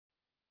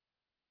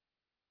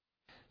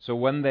So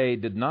when they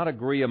did not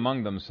agree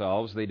among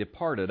themselves, they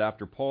departed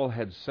after Paul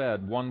had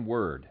said one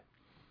word.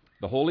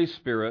 The Holy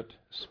Spirit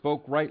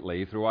spoke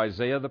rightly through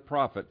Isaiah the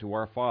prophet to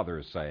our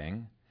fathers,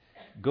 saying,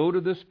 Go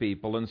to this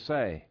people and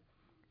say,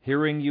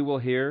 Hearing you will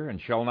hear and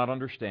shall not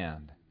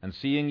understand, and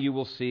seeing you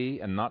will see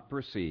and not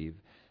perceive,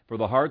 for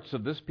the hearts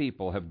of this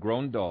people have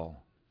grown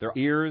dull. Their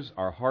ears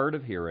are hard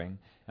of hearing,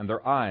 and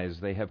their eyes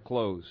they have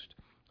closed,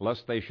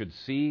 lest they should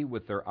see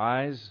with their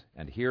eyes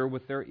and hear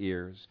with their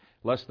ears,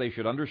 lest they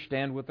should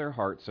understand with their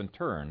hearts and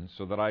turn,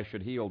 so that I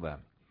should heal them.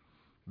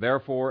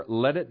 Therefore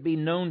let it be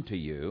known to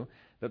you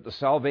that the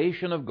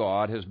salvation of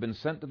God has been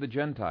sent to the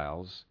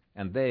Gentiles,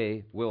 and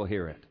they will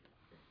hear it.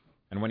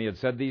 And when he had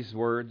said these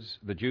words,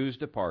 the Jews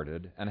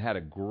departed, and had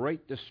a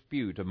great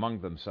dispute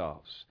among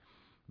themselves.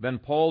 Then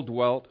Paul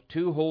dwelt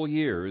 2 whole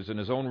years in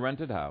his own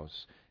rented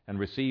house, and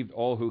received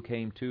all who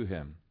came to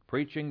him,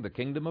 preaching the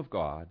kingdom of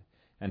God,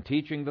 and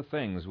teaching the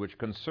things which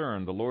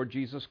concern the Lord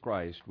Jesus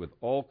Christ with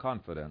all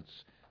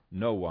confidence,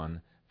 no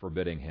one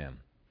forbidding him.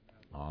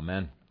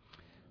 Amen.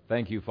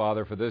 Thank you,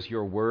 Father, for this,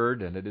 your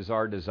word, and it is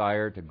our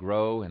desire to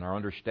grow in our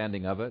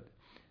understanding of it.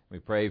 We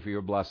pray for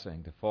your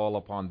blessing to fall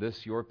upon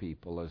this, your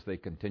people, as they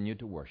continue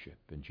to worship.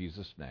 In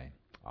Jesus' name,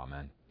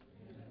 amen.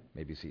 Amen.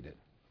 May be seated.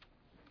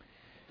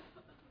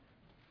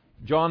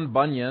 John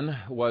Bunyan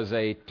was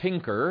a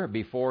tinker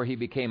before he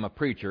became a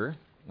preacher.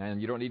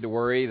 And you don't need to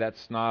worry,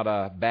 that's not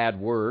a bad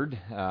word.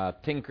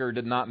 Tinker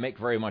did not make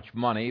very much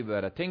money,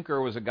 but a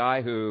tinker was a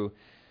guy who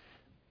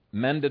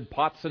mended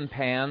pots and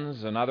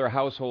pans and other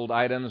household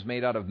items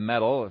made out of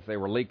metal if they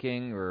were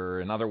leaking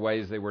or in other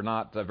ways they were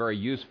not very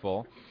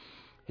useful.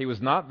 He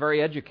was not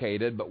very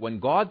educated, but when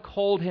God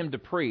called him to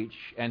preach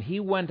and he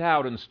went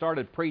out and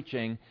started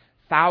preaching,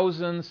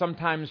 thousands,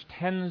 sometimes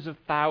tens of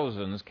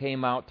thousands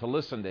came out to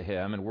listen to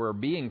him and were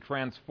being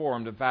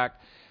transformed. In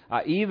fact,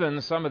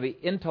 even some of the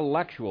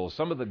intellectuals,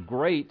 some of the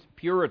great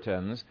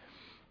Puritans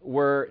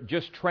were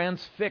just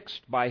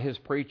transfixed by his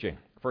preaching.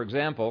 For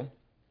example,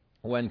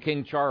 when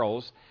King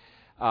Charles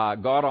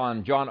got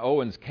on John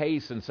Owen's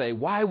case and say,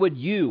 why would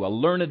you, a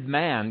learned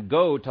man,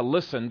 go to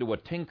listen to a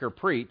tinker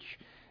preach?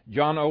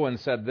 John Owen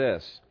said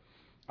this,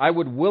 I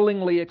would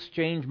willingly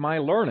exchange my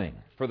learning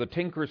for the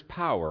tinker's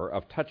power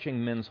of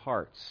touching men's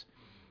hearts.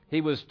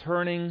 He was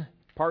turning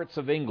parts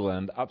of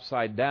England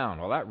upside down.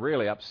 Well, that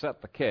really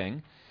upset the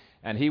king,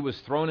 and he was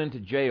thrown into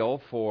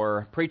jail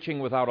for preaching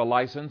without a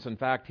license. In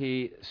fact,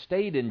 he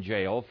stayed in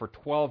jail for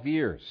 12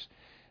 years.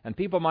 And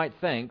people might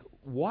think,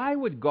 why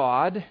would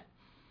God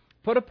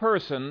put a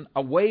person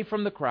away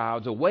from the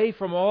crowds, away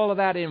from all of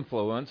that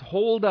influence,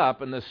 holed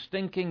up in the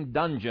stinking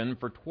dungeon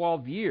for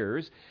 12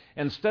 years,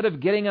 instead of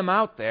getting him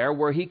out there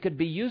where he could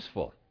be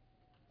useful?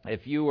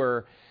 If you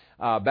were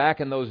back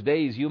in those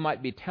days, you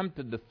might be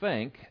tempted to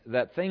think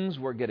that things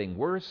were getting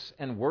worse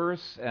and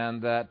worse,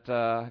 and that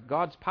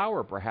God's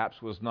power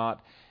perhaps was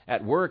not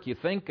at work. You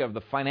think of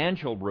the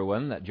financial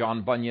ruin that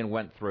John Bunyan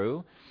went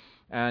through,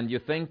 and you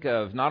think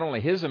of not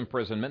only his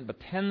imprisonment, but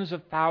tens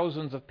of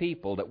thousands of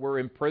people that were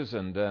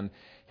imprisoned, and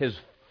his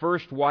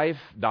first wife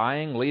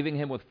dying, leaving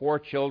him with 4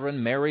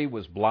 children. Mary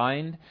was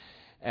blind,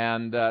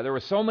 and there were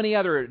so many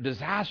other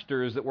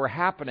disasters that were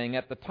happening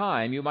at the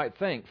time. You might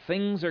think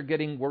things are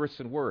getting worse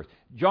and worse.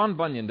 John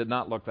Bunyan did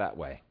not look that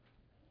way.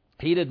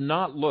 He did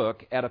not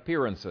look at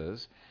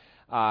appearances.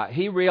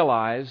 He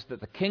realized that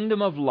the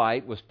kingdom of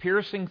light was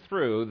piercing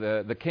through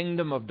the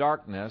kingdom of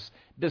darkness,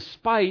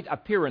 despite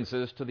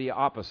appearances to the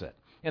opposite.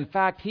 In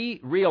fact, he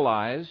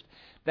realized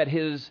that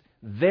his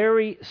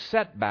very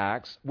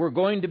setbacks were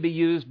going to be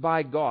used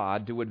by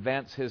God to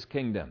advance his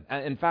kingdom.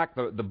 And in fact,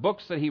 the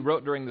books that he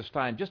wrote during this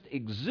time just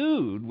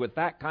exude with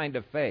that kind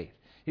of faith.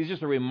 He's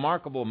just a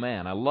remarkable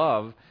man. I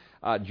love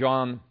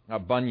John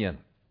Bunyan.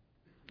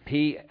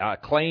 He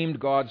claimed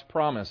God's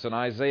promise in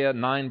Isaiah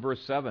 9,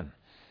 verse 7,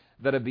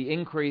 that of the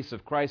increase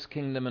of Christ's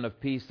kingdom and of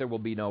peace there will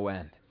be no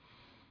end.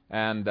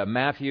 And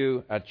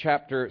Matthew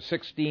chapter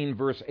 16,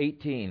 verse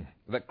 18,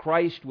 that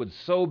Christ would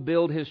so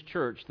build his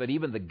church that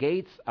even the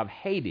gates of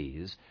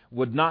Hades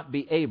would not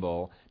be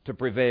able to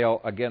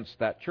prevail against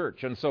that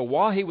church. And so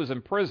while he was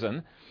in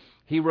prison,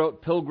 he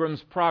wrote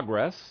Pilgrim's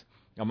Progress,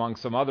 among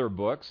some other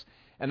books.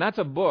 And that's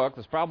a book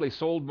that's probably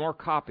sold more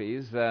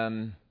copies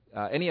than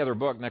any other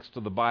book next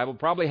to the Bible,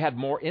 probably had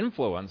more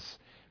influence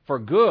for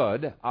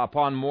good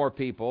upon more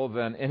people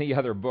than any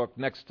other book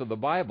next to the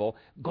Bible.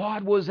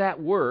 God was at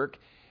work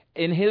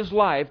in his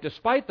life,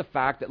 despite the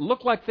fact that it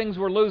looked like things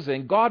were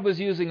losing. God was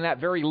using that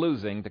very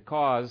losing to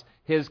cause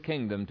his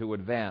kingdom to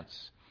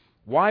advance.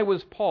 Why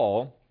was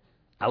Paul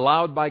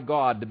allowed by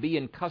God to be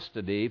in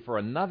custody for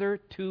another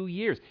 2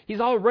 years?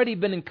 He's already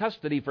been in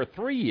custody for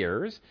 3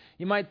 years.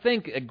 You might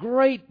think, a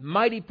great,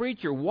 mighty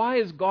preacher, why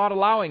is God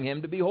allowing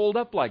him to be holed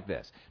up like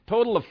this?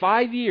 Total of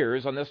 5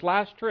 years on this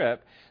last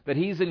trip that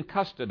he's in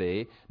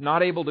custody,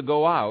 not able to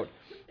go out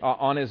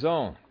on his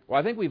own. Well,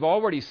 I think we've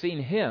already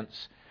seen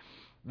hints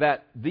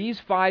that these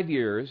 5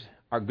 years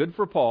are good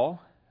for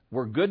Paul,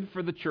 were good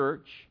for the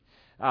church.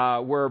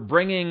 were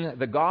bringing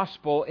the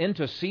gospel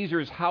into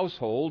Caesar's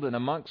household and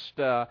amongst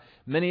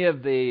many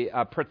of the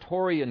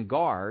Praetorian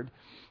Guard.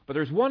 But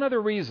there's one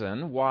other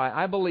reason why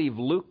I believe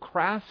Luke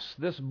crafts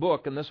this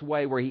book in this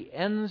way, where he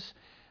ends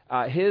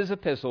his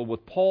epistle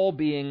with Paul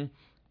being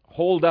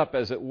holed up,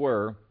 as it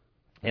were,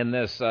 in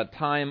this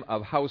time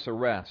of house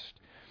arrest.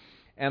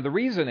 And the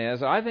reason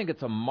is, I think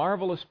it's a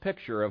marvelous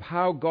picture of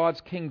how God's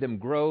kingdom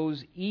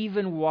grows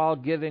even while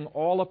giving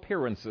all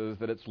appearances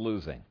that it's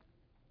losing.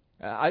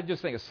 I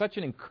just think it's such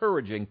an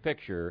encouraging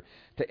picture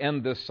to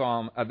end this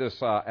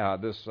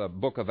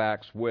book of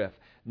Acts with.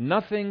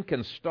 Nothing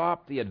can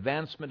stop the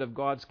advancement of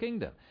God's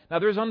kingdom. Now,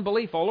 there's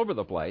unbelief all over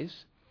the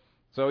place,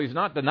 so he's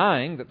not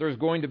denying that there's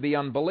going to be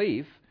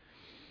unbelief.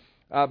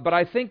 But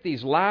I think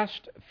these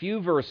last few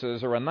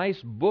verses are a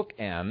nice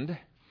bookend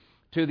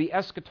to the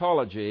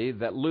eschatology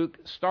that Luke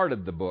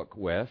started the book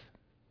with.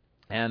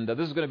 And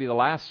this is going to be the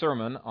last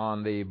sermon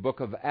on the book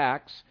of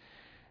Acts.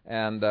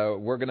 And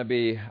we're going to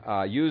be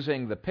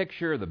using the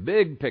picture, the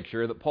big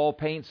picture that Paul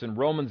paints in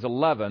Romans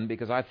 11,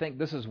 because I think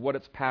this is what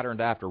it's patterned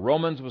after.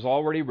 Romans was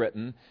already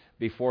written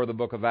before the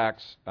book of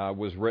Acts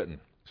was written.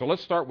 So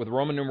let's start with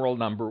Roman numeral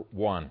number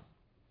 1.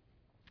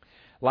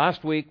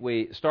 Last week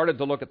we started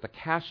to look at the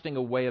casting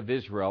away of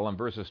Israel in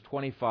verses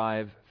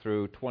 25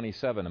 through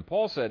 27. And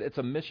Paul said it's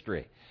a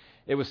mystery.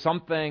 It was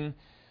something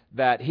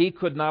that he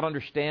could not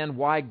understand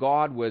why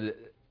God would,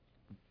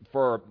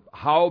 for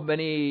how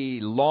many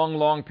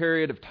long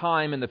period of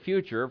time in the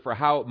future, for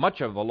how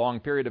much of a long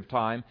period of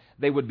time,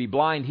 they would be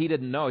blind. He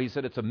didn't know. He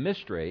said it's a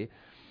mystery.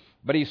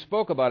 But he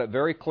spoke about it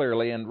very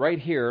clearly. And right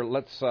here,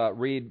 let's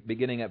read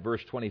beginning at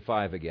verse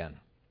 25 again.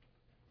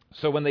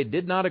 So when they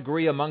did not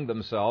agree among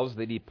themselves,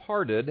 they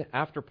departed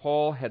after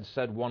Paul had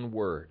said one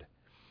word.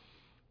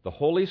 The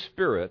Holy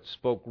Spirit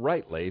spoke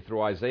rightly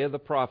through Isaiah the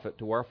prophet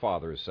to our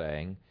fathers,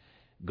 saying,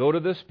 Go to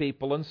this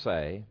people and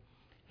say,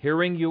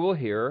 Hearing you will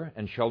hear,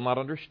 and shall not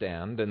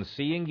understand, and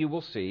seeing you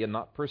will see, and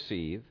not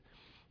perceive.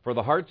 For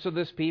the hearts of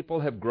this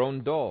people have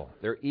grown dull.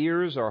 Their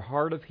ears are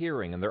hard of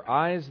hearing, and their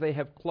eyes they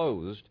have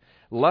closed,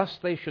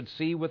 lest they should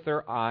see with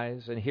their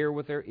eyes, and hear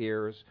with their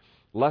ears,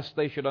 lest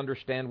they should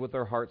understand with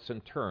their hearts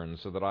and turn,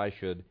 so that I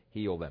should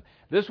heal them.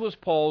 This was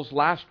Paul's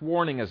last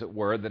warning, as it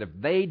were, that if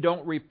they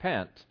don't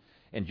repent,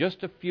 in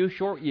just a few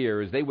short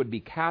years, they would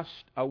be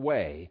cast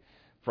away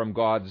from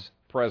God's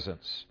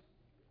presence.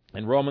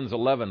 In Romans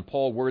 11,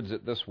 Paul words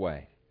it this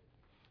way.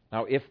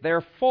 Now, if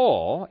their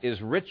fall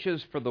is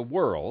riches for the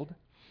world,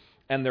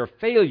 and their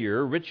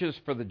failure riches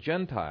for the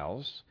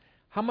Gentiles,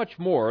 how much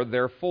more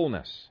their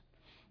fullness?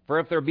 For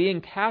if their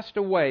being cast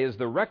away is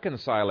the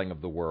reconciling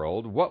of the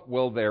world, what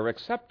will their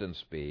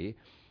acceptance be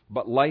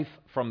but life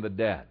from the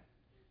dead?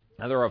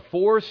 Now, there are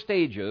 4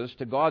 stages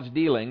to God's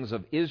dealings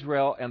of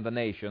Israel and the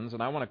nations,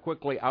 and I want to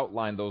quickly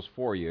outline those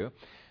for you.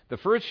 The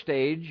first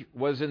stage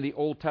was in the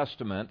Old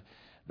Testament,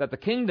 that the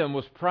kingdom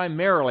was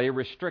primarily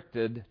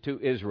restricted to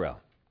Israel.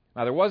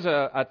 Now, there was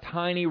a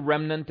tiny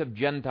remnant of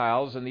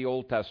Gentiles in the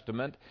Old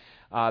Testament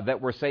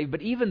that were saved,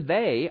 but even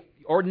they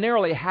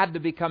ordinarily had to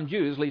become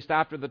Jews, at least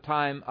after the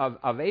time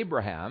of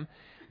Abraham.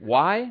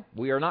 Why?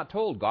 We are not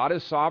told. God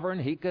is sovereign.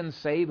 He can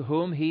save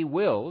whom He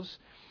wills,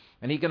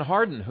 and He can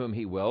harden whom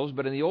He wills.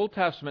 But in the Old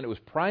Testament, it was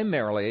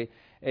primarily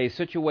a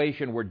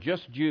situation where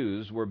just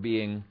Jews were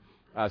being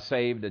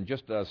saved, and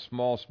just a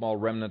small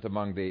remnant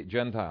among the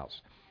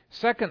Gentiles.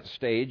 Second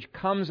stage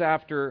comes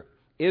after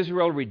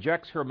Israel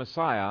rejects her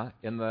Messiah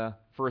in the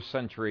 1st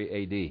century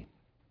A.D.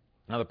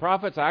 Now, the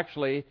prophets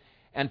actually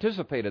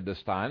anticipated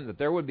this time that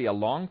there would be a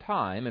long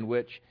time in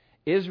which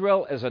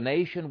Israel as a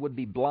nation would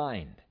be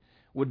blind,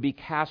 would be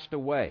cast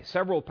away.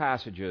 Several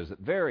passages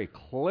that very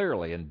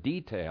clearly in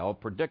detail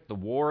predict the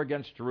war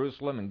against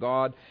Jerusalem and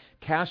God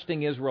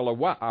casting Israel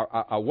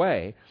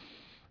away.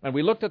 And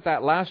we looked at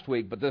that last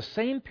week, but the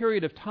same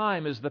period of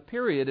time is the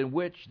period in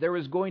which there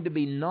is going to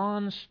be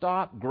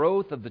non-stop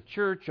growth of the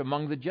church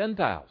among the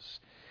Gentiles.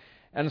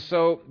 And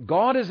so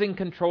God is in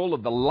control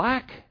of the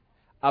lack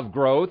of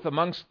growth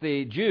amongst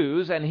the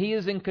Jews, and He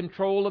is in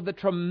control of the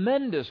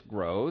tremendous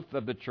growth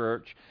of the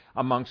church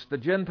amongst the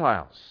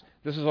Gentiles.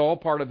 This is all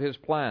part of His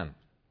plan.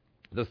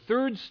 The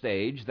third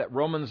stage that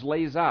Romans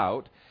lays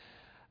out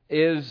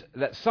is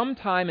that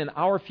sometime in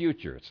our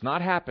future, it's not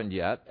happened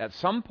yet, at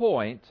some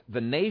point, the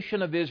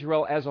nation of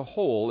Israel as a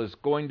whole is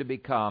going to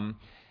become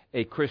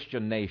a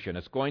Christian nation.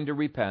 It's going to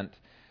repent,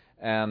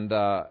 and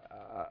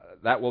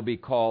that will be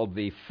called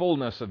the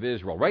fullness of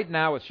Israel. Right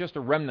now, it's just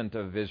a remnant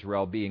of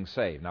Israel being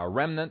saved. Now, a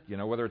remnant,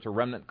 whether it's a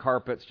remnant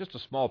carpet, it's just a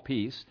small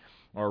piece,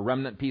 or a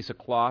remnant piece of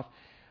cloth,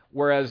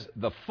 whereas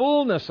the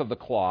fullness of the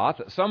cloth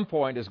at some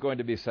point is going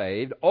to be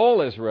saved. All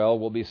Israel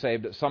will be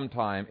saved at some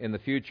time in the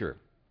future.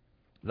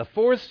 The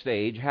fourth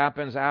stage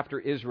happens after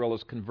Israel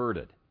is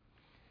converted.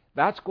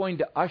 That's going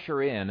to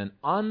usher in an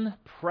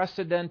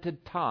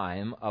unprecedented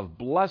time of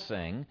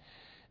blessing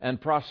and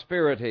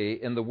prosperity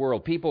in the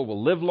world. People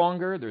will live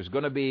longer. There's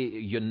going to be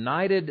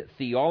united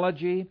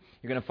theology.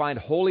 You're going to find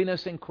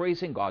holiness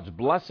increasing, God's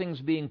blessings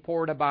being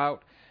poured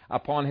about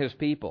upon His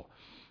people.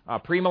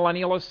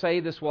 Premillennialists say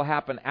this will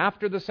happen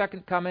after the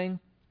second coming.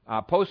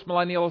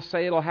 Postmillennialists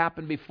say it'll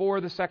happen before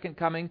the second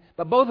coming,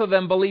 but both of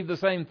them believe the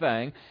same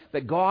thing,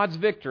 that God's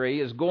victory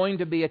is going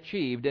to be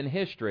achieved in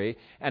history,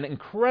 and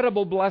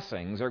incredible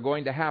blessings are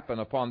going to happen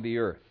upon the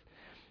earth.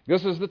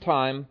 This is the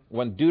time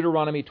when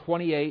Deuteronomy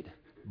 28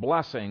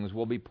 blessings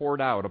will be poured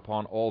out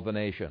upon all the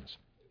nations.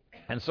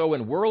 And so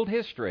in world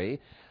history,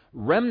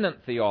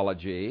 remnant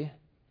theology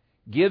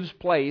gives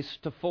place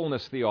to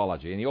fullness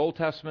theology. In the Old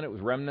Testament, it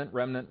was remnant,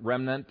 remnant,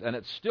 remnant, and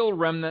it's still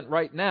remnant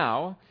right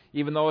now,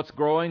 even though it's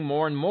growing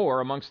more and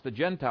more amongst the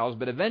Gentiles.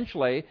 But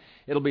eventually,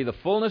 it'll be the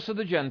fullness of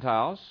the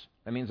Gentiles.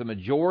 That means a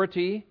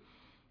majority,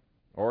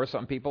 or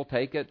some people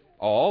take it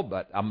all,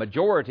 but a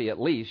majority at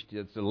least.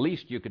 It's the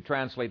least you could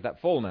translate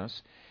that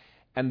fullness.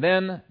 And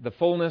then the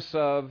fullness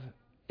of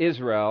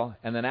Israel,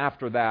 and then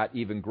after that,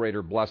 even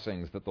greater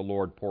blessings that the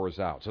Lord pours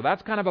out. So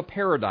that's kind of a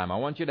paradigm I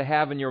want you to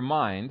have in your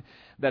mind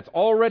that's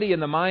already in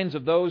the minds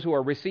of those who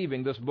are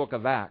receiving this book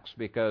of Acts,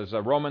 because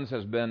Romans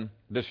has been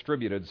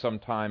distributed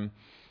sometime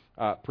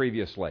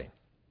previously.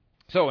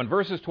 So in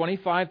verses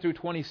 25 through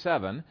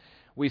 27,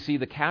 we see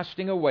the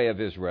casting away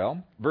of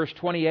Israel. Verse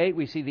 28,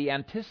 we see the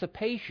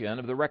anticipation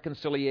of the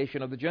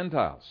reconciliation of the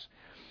Gentiles.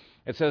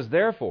 It says,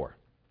 "Therefore,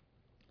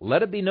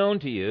 let it be known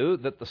to you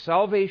that the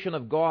salvation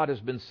of God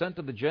has been sent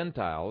to the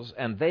Gentiles,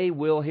 and they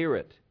will hear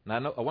it."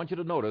 Now, I want you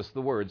to notice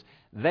the words,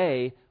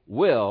 they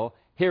will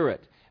hear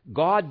it.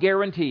 God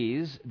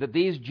guarantees that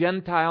these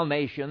Gentile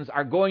nations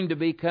are going to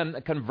be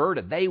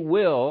converted. They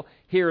will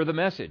hear the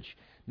message.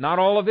 Not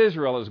all of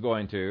Israel is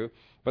going to,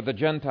 but the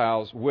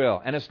Gentiles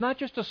will. And it's not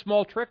just a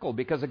small trickle,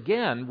 because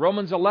again,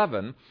 Romans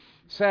 11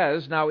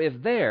 says, "Now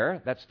if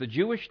that's the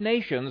Jewish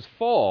nations,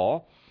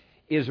 fall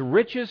is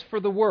riches for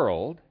the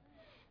world,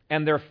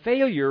 and their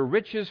failure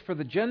riches for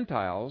the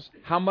Gentiles,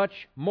 how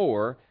much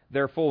more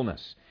their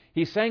fullness?"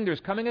 He's saying there's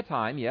coming a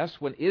time,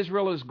 yes, when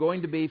Israel is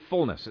going to be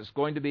fullness. It's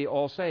going to be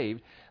all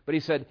saved. But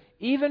he said,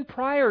 even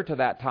prior to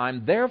that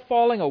time, their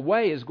falling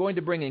away is going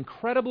to bring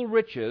incredible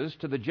riches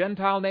to the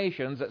Gentile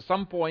nations at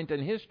some point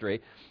in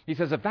history. He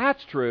says, if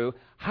that's true,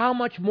 how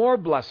much more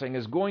blessing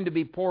is going to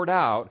be poured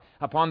out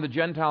upon the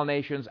Gentile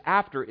nations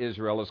after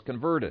Israel is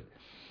converted?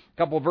 A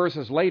couple of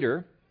verses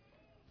later,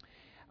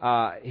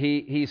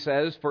 he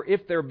says, "For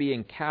if their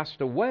being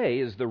cast away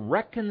is the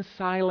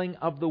reconciling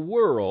of the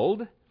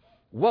world,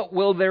 what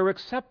will their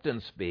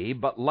acceptance be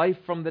but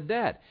life from the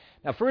dead?"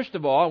 Now, first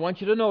of all, I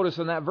want you to notice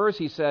in that verse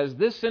he says,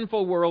 this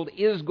sinful world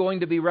is going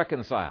to be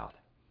reconciled.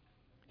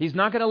 He's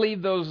not going to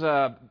leave those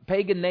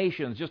pagan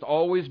nations just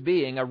always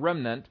being a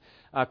remnant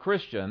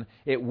Christian.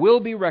 It will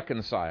be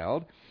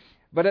reconciled,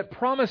 but it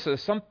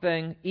promises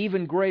something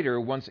even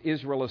greater once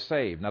Israel is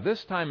saved. Now,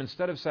 this time,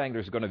 instead of saying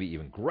there's going to be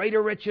even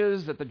greater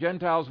riches that the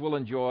Gentiles will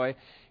enjoy,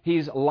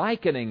 he's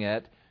likening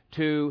it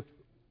to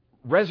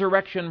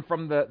resurrection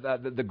from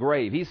the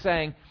grave. He's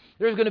saying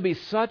there's going to be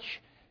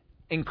such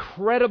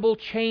incredible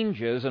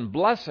changes and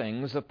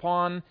blessings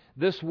upon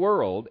this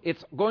world.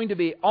 It's going to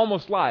be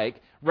almost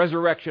like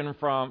resurrection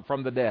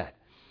from the dead.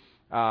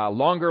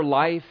 Longer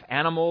life,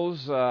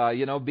 animals,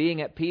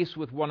 being at peace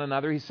with one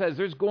another. He says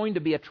there's going to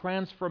be a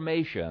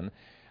transformation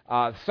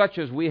such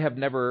as we have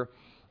never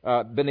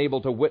been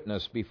able to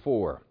witness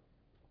before.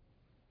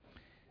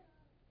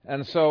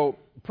 And so,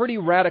 pretty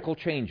radical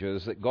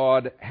changes that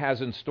God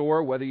has in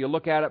store, whether you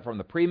look at it from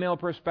the pre-mill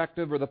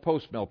perspective or the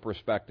post-mill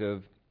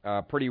perspective,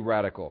 pretty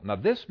radical. Now,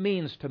 this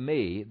means to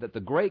me that the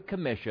Great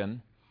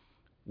Commission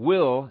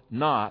will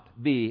not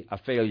be a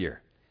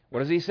failure. What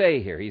does he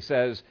say here? He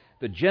says,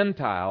 the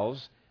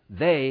Gentiles,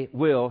 they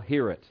will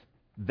hear it.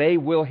 They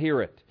will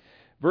hear it.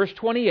 Verse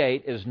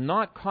 28 is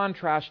not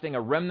contrasting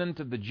a remnant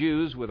of the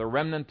Jews with a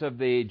remnant of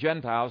the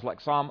Gentiles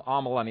like some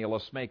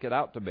amillennialists make it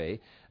out to be.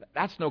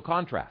 That's no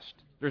contrast.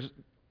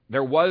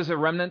 There was a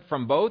remnant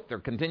from both. There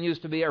continues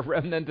to be a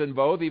remnant in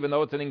both, even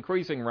though it's an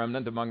increasing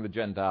remnant among the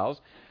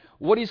Gentiles.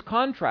 What he's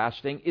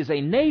contrasting is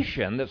a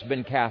nation that's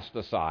been cast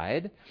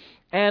aside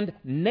and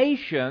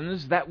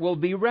nations that will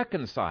be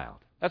reconciled.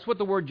 That's what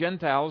the word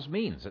Gentiles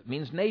means. It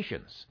means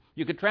nations.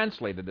 You could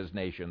translate it as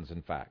nations,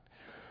 in fact.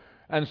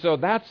 And so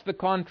that's the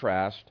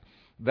contrast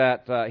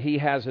that he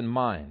has in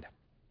mind.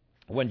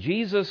 When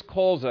Jesus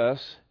calls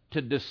us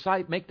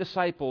to make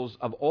disciples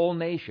of all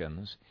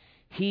nations,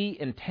 he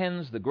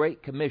intends the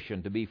Great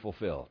Commission to be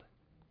fulfilled.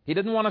 He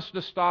didn't want us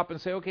to stop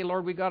and say, okay,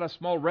 Lord, we got a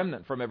small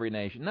remnant from every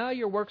nation. No,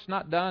 your work's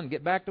not done.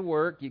 Get back to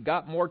work. You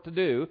got more to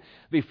do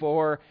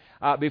before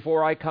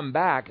I come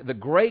back. The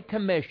Great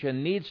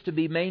Commission needs to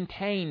be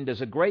maintained as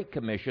a Great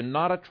Commission,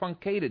 not a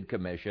truncated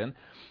commission.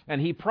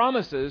 And he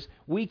promises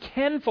we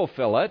can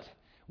fulfill it.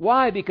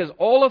 Why? Because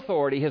all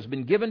authority has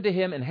been given to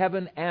him in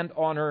heaven and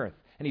on earth.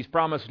 And he's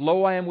promised,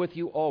 lo, I am with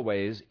you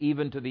always,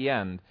 even to the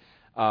end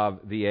of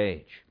the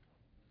age.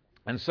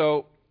 And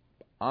so,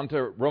 on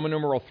to Roman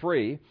numeral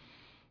 3.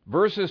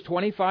 Verses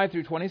 25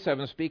 through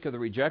 27 speak of the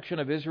rejection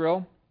of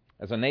Israel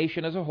as a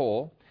nation as a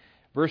whole.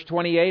 Verse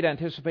 28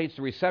 anticipates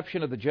the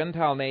reception of the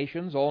Gentile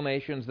nations, all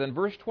nations. Then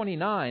verse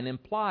 29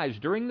 implies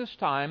during this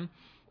time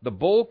the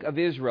bulk of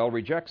Israel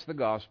rejects the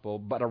gospel,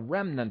 but a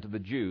remnant of the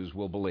Jews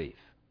will believe.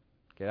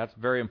 Okay, that's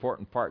a very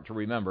important part to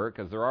remember,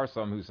 because there are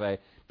some who say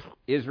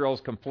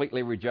Israel's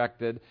completely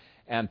rejected,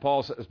 and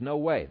Paul says, no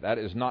way, that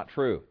is not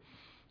true.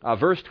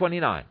 Verse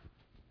 29,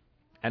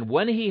 and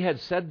when he had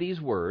said these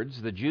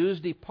words, the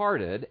Jews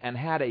departed and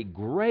had a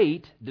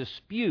great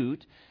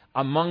dispute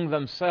among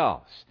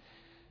themselves.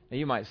 Now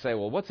you might say,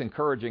 well, what's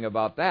encouraging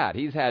about that?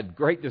 He's had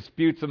great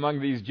disputes among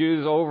these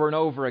Jews over and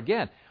over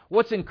again.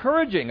 What's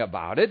encouraging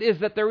about it is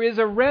that there is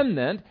a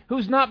remnant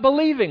who's not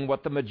believing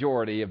what the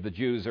majority of the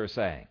Jews are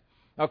saying.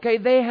 Okay,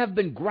 they have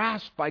been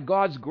grasped by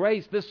God's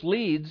grace. This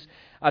leads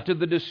to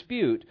the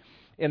dispute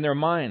in their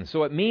minds.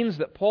 So it means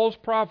that Paul's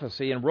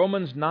prophecy in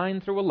Romans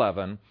 9 through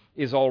 11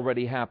 is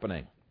already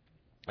happening.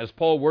 As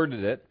Paul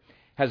worded it,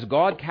 has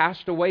God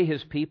cast away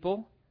his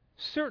people?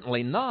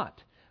 Certainly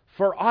not.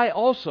 For I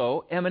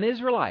also am an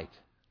Israelite.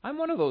 I'm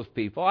one of those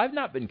people. I've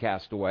not been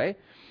cast away.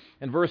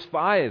 In verse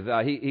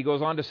 5, he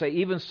goes on to say,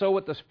 even so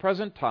at this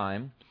present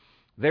time,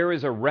 there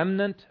is a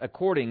remnant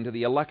according to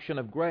the election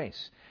of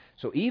grace.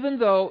 So even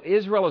though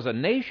Israel as a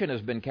nation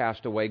has been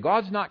cast away,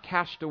 God's not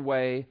cast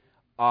away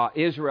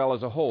Israel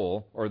as a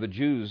whole, or the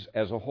Jews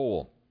as a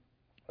whole.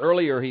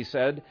 Earlier he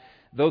said,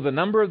 though the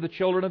number of the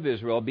children of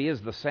Israel be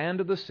as the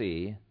sand of the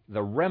sea,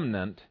 the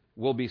remnant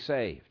will be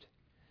saved.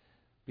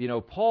 You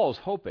know, Paul's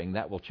hoping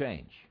that will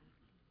change.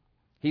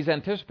 He's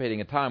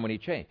anticipating a time when he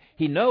changed.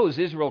 He knows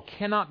Israel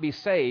cannot be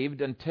saved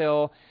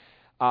until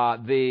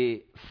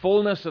the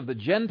fullness of the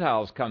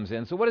Gentiles comes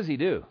in. So what does he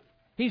do?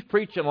 He's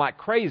preaching like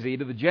crazy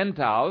to the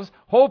Gentiles,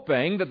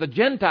 hoping that the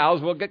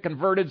Gentiles will get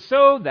converted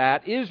so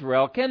that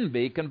Israel can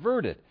be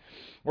converted.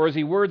 Or as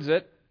he words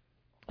it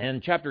in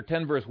chapter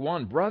 10, verse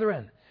 1,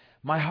 brethren,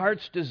 my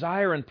heart's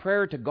desire and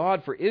prayer to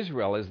God for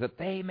Israel is that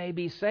they may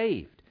be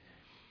saved.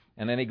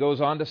 And then he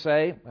goes on to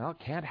say, well, it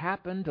can't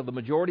happen till the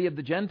majority of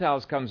the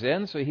Gentiles comes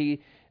in. So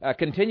he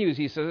continues,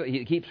 he says,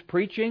 he keeps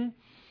preaching.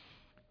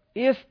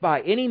 If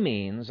by any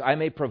means I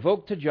may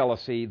provoke to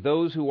jealousy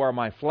those who are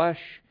my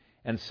flesh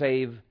and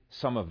save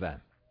some of them.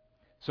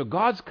 So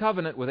God's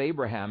covenant with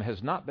Abraham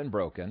has not been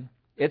broken.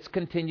 It's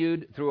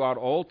continued throughout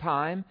all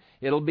time.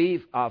 It'll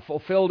be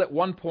fulfilled at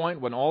one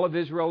point when all of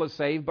Israel is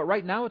saved, but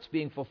right now it's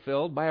being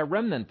fulfilled by a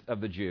remnant of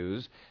the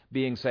Jews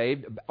being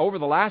saved. Over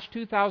the last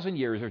 2,000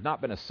 years, there's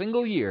not been a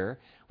single year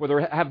where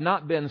there have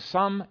not been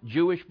some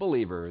Jewish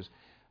believers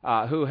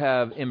who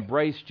have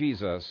embraced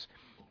Jesus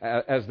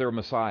as their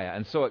Messiah.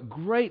 And so it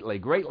greatly,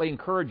 greatly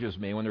encourages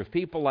me when there's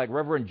people like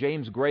Reverend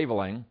James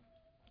Graveling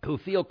who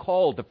feel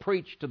called to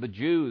preach to the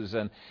Jews,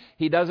 and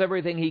he does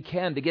everything he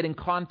can to get in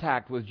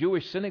contact with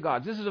Jewish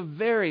synagogues. This is a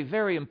very,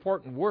 very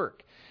important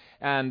work.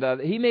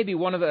 And he may be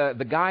one of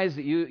the guys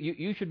that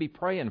you should be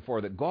praying for,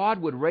 that God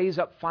would raise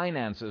up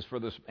finances for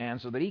this man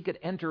so that he could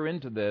enter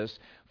into this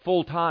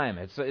full time.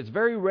 It's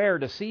very rare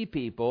to see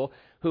people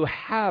who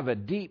have a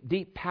deep,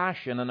 deep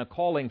passion and a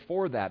calling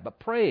for that. But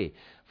pray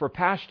for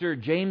Pastor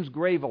James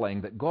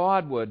Graveling that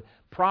God would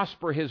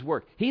prosper his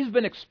work. He's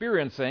been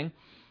experiencing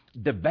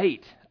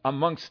debate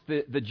amongst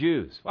the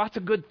Jews. Well, that's a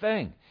good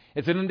thing.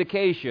 It's an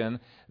indication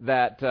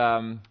that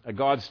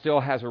God still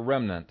has a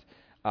remnant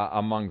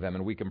among them,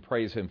 and we can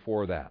praise him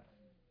for that.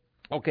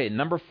 Okay,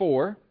 number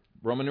 4,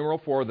 Roman numeral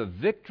 4, the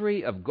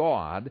victory of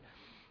God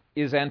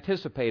is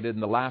anticipated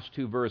in the last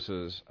 2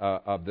 verses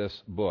of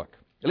this book.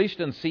 At least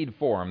in seed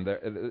form,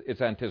 it's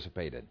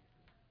anticipated.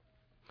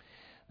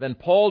 Then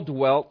Paul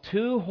dwelt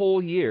 2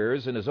 whole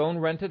years in his own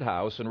rented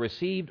house and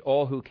received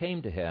all who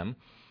came to him,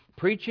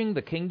 preaching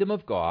the kingdom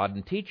of God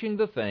and teaching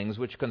the things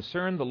which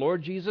concern the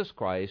Lord Jesus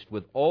Christ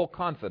with all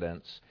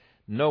confidence,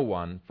 no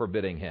one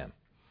forbidding him.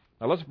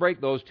 Now let's break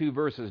those 2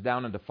 verses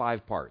down into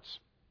 5 parts.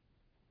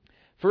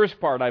 First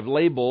part I've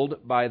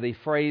labeled by the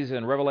phrase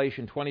in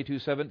Revelation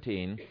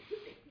 22:17,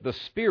 the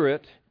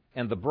Spirit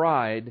and the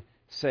bride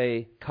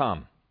say,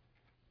 come.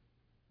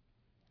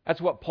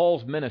 That's what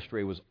Paul's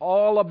ministry was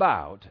all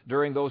about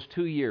during those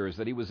 2 years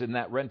that he was in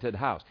that rented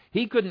house.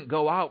 He couldn't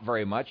go out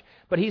very much,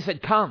 but he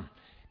said, come.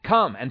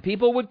 Come, and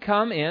people would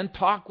come in,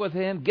 talk with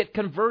him, get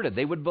converted.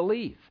 They would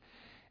believe.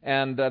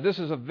 And this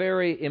is a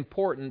very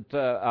important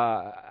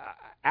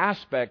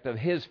aspect of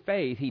his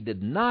faith. He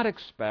did not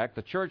expect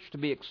the church to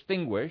be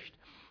extinguished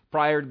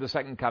prior to the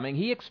second coming.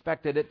 He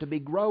expected it to be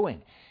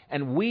growing.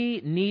 And we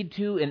need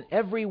to, in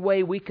every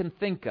way we can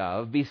think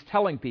of, be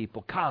telling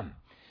people, come.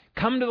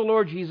 Come to the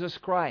Lord Jesus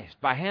Christ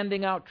by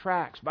handing out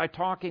tracts, by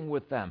talking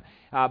with them,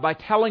 by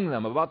telling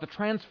them about the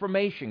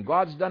transformation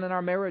God's done in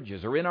our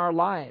marriages or in our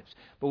lives.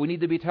 But we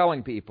need to be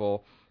telling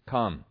people,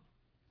 come.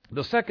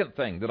 The second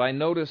thing that I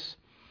notice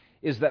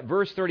is that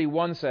verse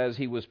 31 says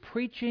he was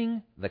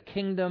preaching the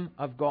kingdom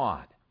of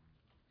God.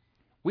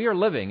 We are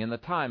living in the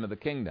time of the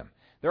kingdom.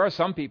 There are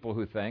some people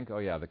who think, oh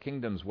yeah, the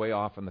kingdom's way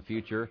off in the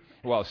future.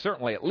 Well,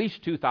 certainly at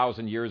least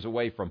 2,000 years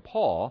away from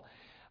Paul.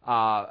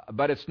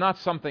 But it's not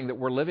something that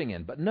we're living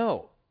in. But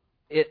no,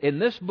 in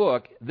this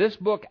book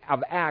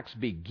of Acts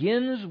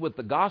begins with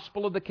the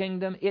gospel of the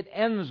kingdom. It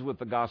ends with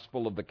the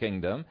gospel of the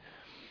kingdom.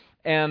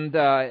 And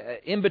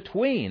in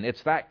between,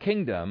 it's that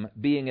kingdom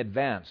being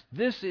advanced.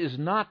 This is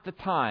not the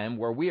time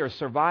where we are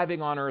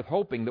surviving on earth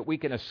hoping that we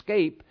can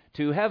escape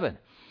to heaven.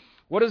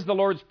 What is the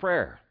Lord's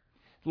Prayer?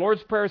 The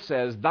Lord's Prayer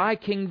says, Thy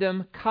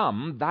kingdom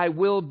come, Thy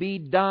will be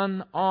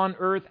done on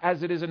earth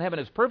as it is in heaven.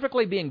 It's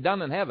perfectly being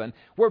done in heaven.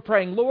 We're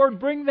praying, Lord,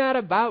 bring that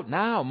about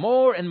now,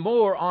 more and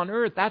more on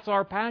earth. That's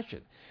our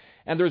passion.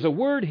 And there's a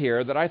word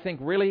here that I think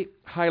really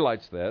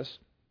highlights this.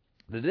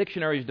 The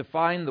dictionaries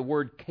define the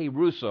word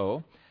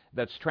kerusso,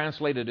 that's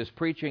translated as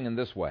preaching, in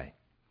this way: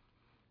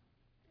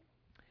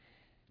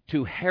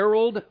 to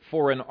herald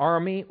for an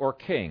army or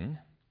king,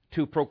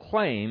 to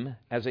proclaim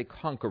as a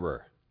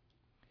conqueror.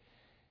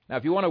 Now,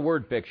 if you want a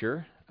word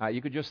picture,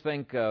 you could just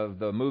think of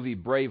the movie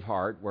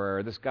Braveheart,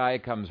 where this guy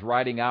comes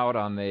riding out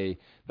on the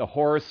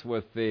horse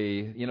with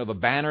the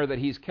banner that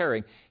he's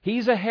carrying.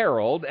 He's a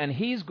herald, and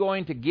he's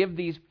going to give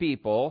these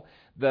people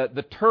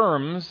the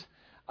terms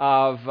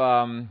of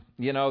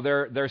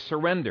their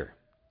surrender.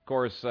 Of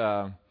course,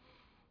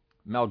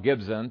 Mel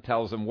Gibson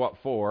tells them what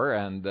for,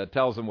 and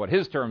tells them what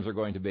his terms are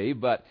going to be.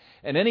 But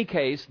in any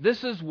case,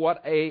 this is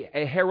what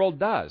a herald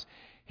does.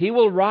 He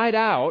will ride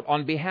out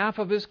on behalf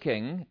of his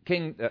king,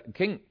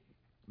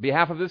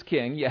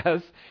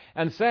 yes,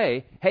 and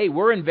say, hey,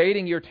 we're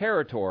invading your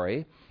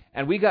territory,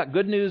 and we got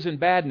good news and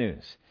bad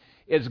news.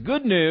 It's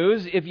good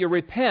news if you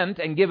repent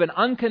and give an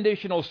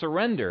unconditional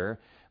surrender,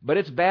 but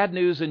it's bad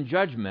news and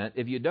judgment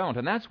if you don't.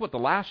 And that's what the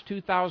last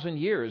 2,000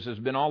 years has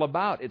been all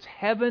about. It's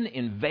heaven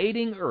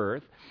invading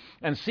earth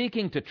and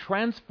seeking to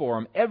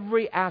transform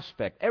every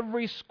aspect,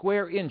 every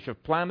square inch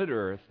of planet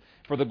earth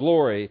for the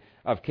glory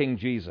of King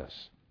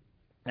Jesus.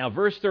 Now,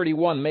 verse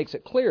 31 makes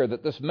it clear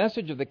that this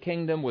message of the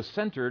kingdom was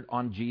centered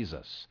on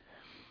Jesus.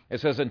 It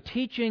says, in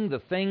teaching the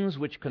things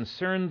which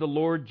concern the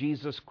Lord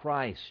Jesus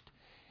Christ.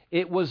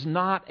 It was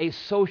not a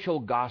social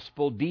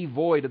gospel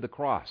devoid of the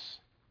cross.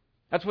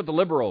 That's what the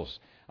liberals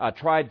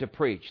tried to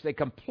preach. They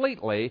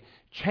completely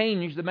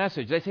changed the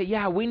message. They say,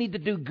 yeah, we need to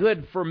do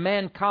good for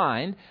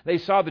mankind. They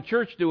saw the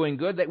church doing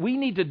good, that we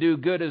need to do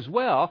good as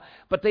well,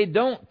 but they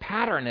don't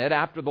pattern it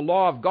after the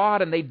law of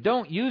God, and they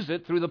don't use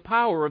it through the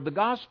power of the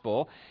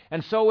gospel.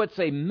 And so it's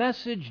a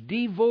message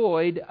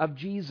devoid of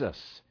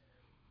Jesus.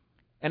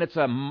 And it's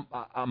a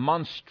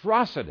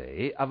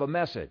monstrosity of a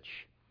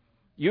message.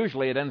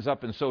 Usually it ends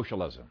up in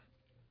socialism.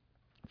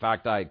 In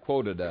fact, I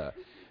quoted a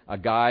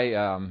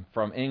guy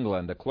from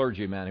England, a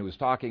clergyman, who was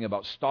talking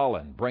about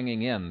Stalin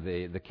bringing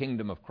in the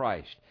kingdom of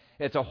Christ.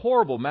 It's a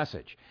horrible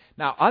message.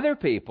 Now, other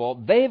people,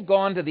 they've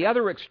gone to the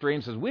other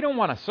extreme, says, we don't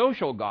want a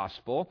social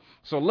gospel,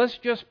 so let's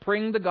just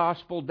bring the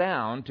gospel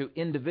down to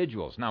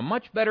individuals. Now,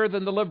 much better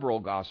than the liberal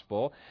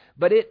gospel,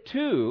 but it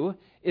too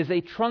is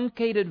a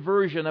truncated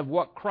version of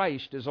what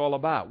Christ is all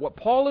about. What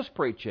Paul is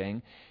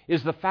preaching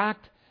is the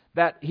fact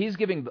that he's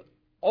giving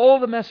all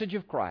the message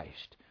of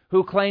Christ,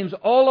 who claims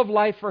all of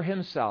life for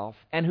himself,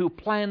 and who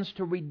plans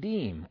to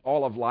redeem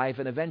all of life,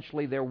 and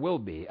eventually there will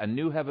be a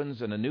new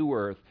heavens and a new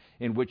earth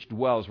in which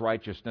dwells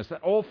righteousness.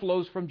 That all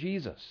flows from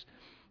Jesus.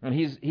 And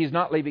he's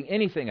not leaving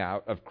anything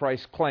out of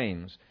Christ's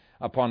claims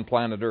upon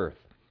planet earth.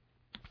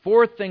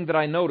 Fourth thing that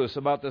I notice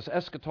about this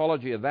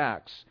eschatology of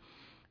Acts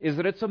is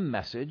that it's a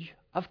message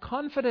of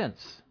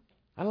confidence.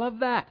 I love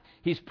that.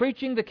 He's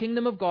preaching the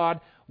kingdom of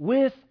God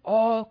with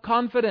all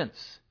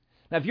confidence.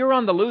 Now, if you're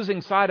on the losing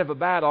side of a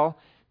battle,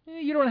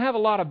 you don't have a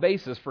lot of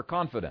basis for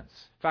confidence.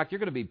 In fact, you're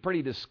going to be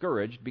pretty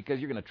discouraged because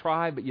you're going to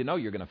try, but you know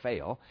you're going to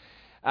fail.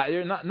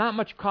 There's not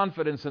much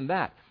confidence in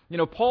that.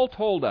 Paul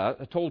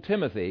told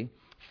Timothy,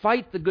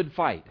 fight the good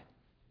fight.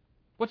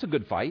 What's a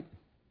good fight?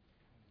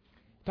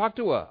 Talk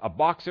to a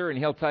boxer and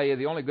he'll tell you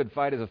the only good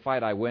fight is a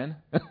fight I win.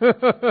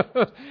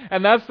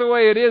 And that's the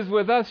way it is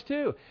with us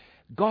too.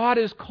 God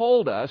has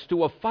called us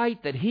to a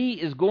fight that He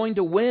is going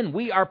to win.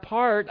 We are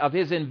part of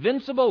His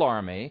invincible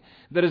army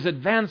that is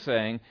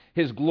advancing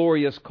His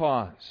glorious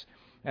cause.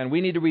 And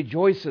we need to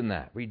rejoice in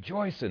that.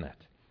 Rejoice in it.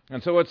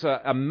 And so it's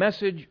a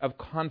message of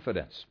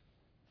confidence.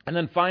 And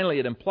then finally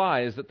it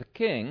implies that the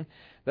king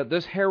that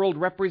this herald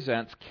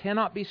represents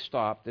cannot be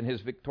stopped in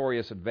his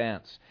victorious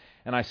advance.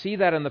 And I see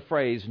that in the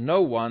phrase,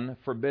 no one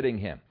forbidding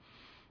him.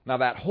 Now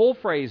that whole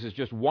phrase is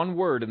just one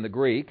word in the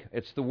Greek.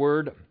 It's the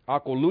word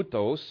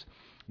akolutos,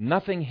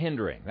 nothing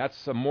hindering.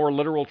 That's a more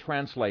literal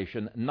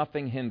translation,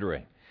 nothing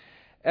hindering.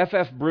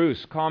 F.F.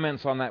 Bruce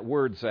comments on that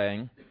word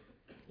saying,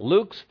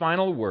 Luke's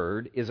final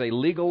word is a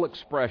legal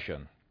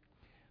expression.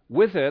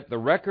 With it, the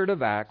record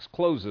of Acts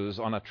closes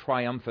on a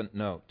triumphant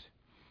note.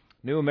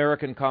 New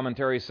American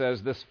Commentary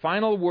says, this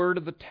final word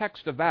of the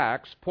text of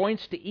Acts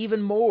points to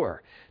even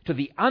more, to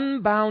the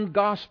unbound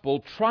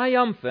gospel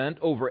triumphant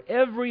over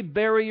every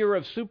barrier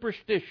of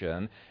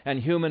superstition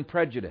and human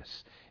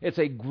prejudice. It's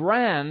a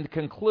grand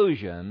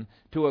conclusion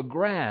to a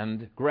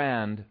grand,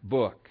 grand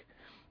book.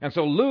 And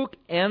so Luke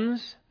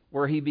ends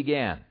where he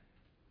began.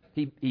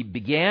 He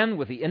began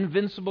with the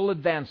invincible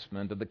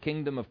advancement of the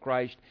kingdom of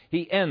Christ.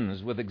 He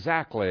ends with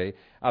exactly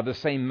the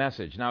same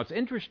message. Now, it's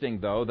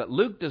interesting, though, that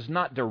Luke does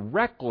not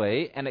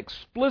directly and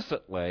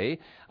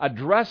explicitly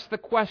address the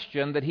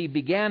question that he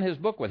began his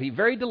book with. He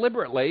very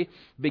deliberately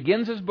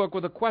begins his book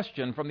with a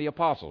question from the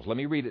apostles. Let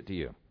me read it to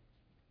you.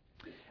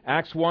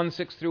 Acts 1,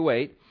 6 through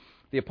 8.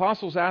 The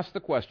apostles asked the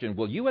question,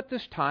 will you at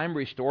this time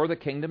restore the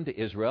kingdom to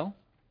Israel?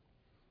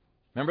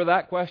 Remember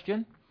that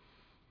question?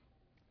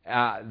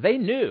 They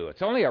knew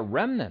it's only a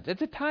remnant.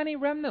 It's a tiny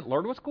remnant,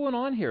 Lord. What's going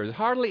on here? There's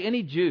hardly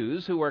any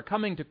Jews who are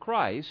coming to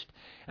Christ,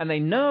 and they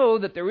know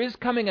that there is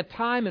coming a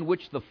time in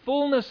which the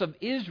fullness of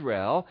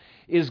Israel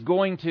is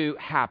going to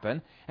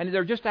happen, and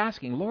they're just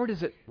asking, Lord,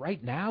 is it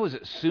right now? Is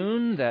it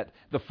soon that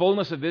the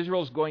fullness of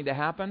Israel is going to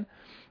happen?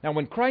 Now,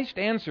 when Christ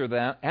answers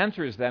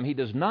them, He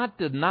does not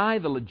deny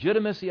the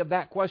legitimacy of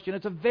that question.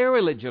 It's a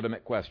very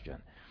legitimate question.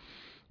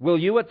 Will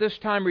you at this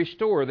time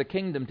restore the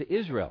kingdom to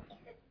Israel?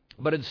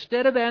 But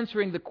instead of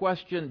answering the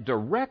question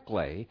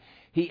directly,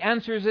 He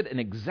answers it in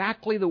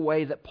exactly the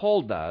way that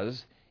Paul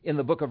does in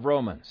the book of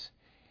Romans.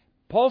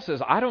 Paul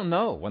says, I don't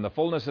know when the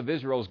fullness of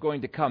Israel is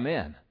going to come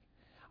in.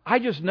 I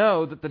just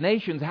know that the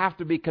nations have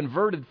to be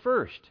converted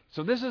first.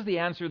 So this is the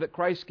answer that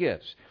Christ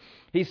gives.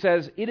 He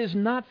says, it is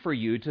not for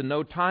you to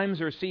know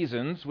times or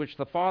seasons which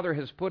the Father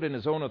has put in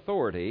His own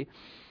authority,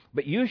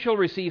 but you shall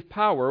receive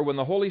power when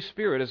the Holy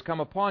Spirit has come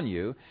upon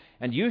you,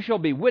 and you shall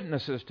be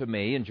witnesses to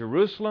me in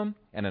Jerusalem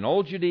and in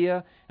all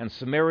Judea and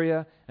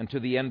Samaria and to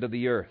the end of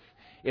the earth.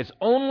 It's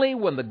only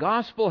when the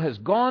gospel has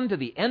gone to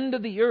the end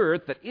of the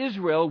earth that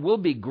Israel will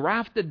be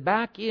grafted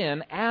back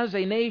in as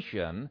a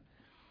nation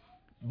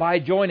by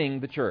joining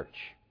the church.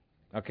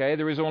 Okay,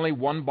 there is only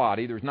one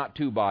body. There's not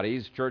two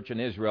bodies, church and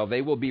Israel.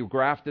 They will be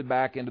grafted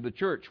back into the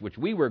church, which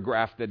we were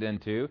grafted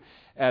into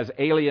as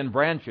alien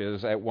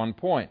branches at one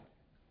point.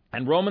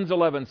 And Romans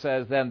 11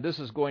 says then this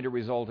is going to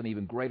result in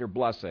even greater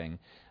blessing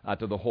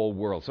to the whole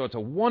world. So it's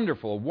a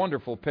wonderful,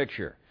 wonderful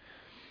picture.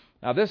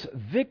 Now this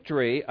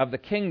victory of the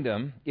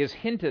kingdom is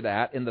hinted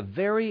at in the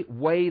very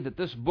way that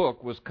this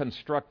book was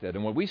constructed.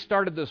 And when we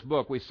started this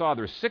book, we saw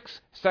there's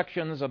 6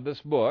 sections of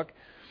this book.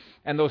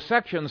 And those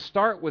sections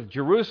start with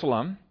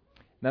Jerusalem,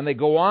 then they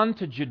go on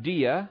to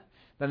Judea,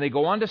 then they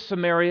go on to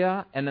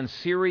Samaria, and then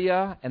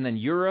Syria, and then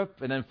Europe,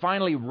 and then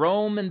finally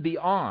Rome and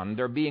beyond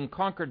are being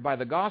conquered by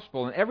the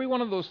gospel. And every one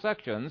of those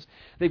sections,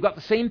 they've got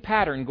the same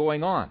pattern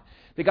going on.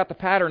 They've got the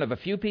pattern of a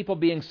few people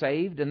being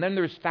saved, and then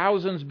there's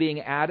thousands being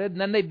added,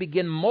 and then they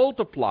begin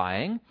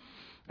multiplying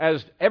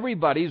as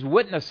everybody's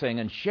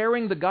witnessing and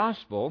sharing the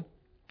gospel.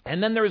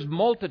 And then there's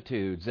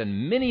multitudes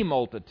and many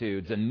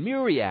multitudes and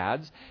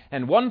myriads.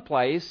 And one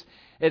place,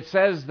 it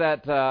says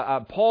that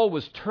Paul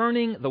was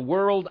turning the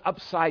world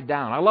upside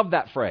down. I love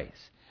that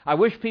phrase. I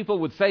wish people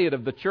would say it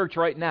of the church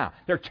right now.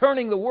 They're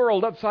turning the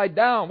world upside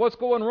down. What's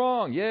going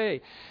wrong? Yay.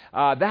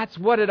 That's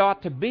what it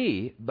ought to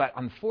be. But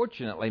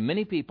unfortunately,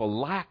 many people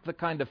lack the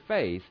kind of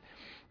faith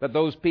that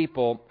those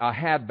people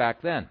had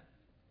back then.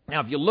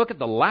 Now, if you look at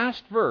the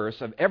last verse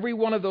of every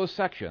one of those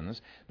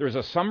sections, there's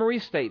a summary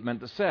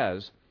statement that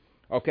says,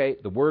 okay,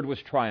 the word was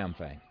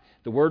triumphing.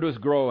 The word was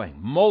growing.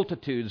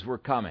 Multitudes were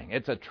coming.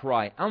 It's a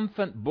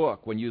triumphant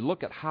book when you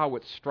look at how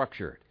it's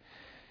structured.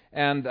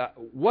 And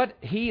what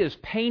he is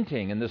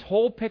painting in this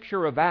whole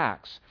picture of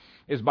Acts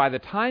is by the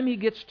time he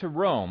gets to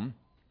Rome,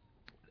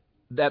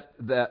 that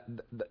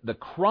the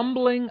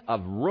crumbling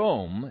of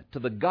Rome to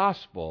the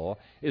gospel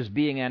is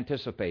being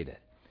anticipated.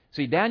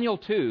 See, Daniel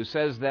 2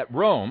 says that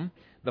Rome,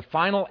 the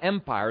final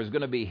empire, is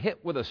going to be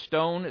hit with a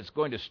stone. It's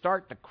going to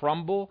start to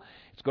crumble.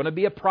 It's going to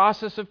be a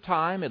process of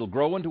time. It'll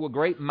grow into a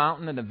great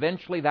mountain, and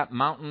eventually that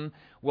mountain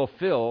will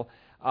fill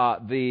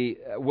the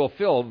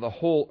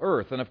whole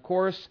earth. And of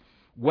course,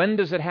 when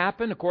does it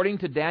happen? According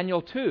to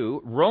Daniel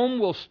 2, Rome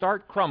will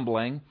start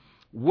crumbling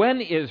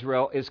when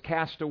Israel is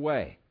cast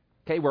away.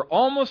 Okay, we're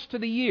almost to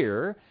the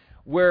year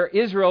where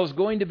Israel is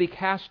going to be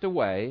cast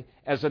away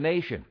as a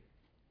nation.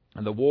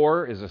 And the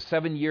war is a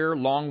 7-year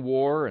long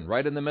war, and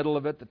right in the middle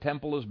of it, the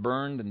temple is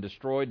burned and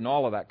destroyed and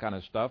all of that kind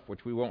of stuff,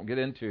 which we won't get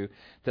into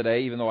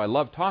today, even though I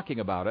love talking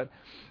about it.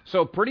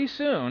 So pretty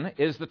soon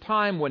is the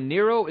time when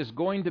Nero is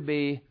going to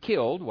be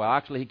killed. Well,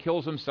 actually, he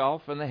kills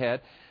himself in the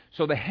head.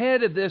 So the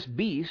head of this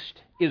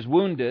beast is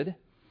wounded.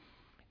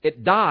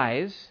 It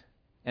dies.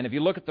 And if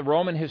you look at the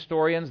Roman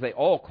historians, they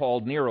all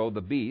called Nero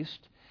the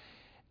beast.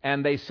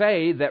 And they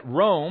say that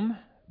Rome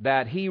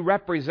that he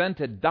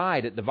represented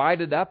died. It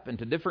divided up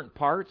into different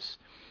parts,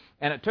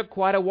 and it took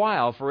quite a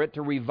while for it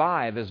to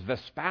revive as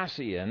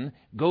Vespasian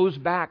goes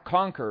back,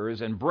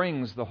 conquers, and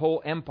brings the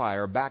whole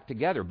empire back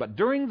together. But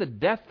during the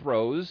death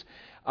throes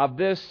of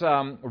this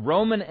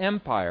Roman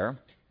Empire,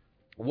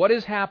 what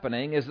is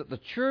happening is that the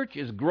church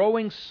is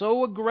growing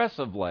so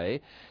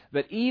aggressively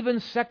that even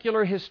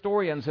secular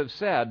historians have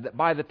said that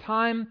by the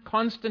time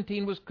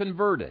Constantine was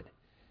converted,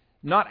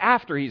 not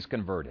after he's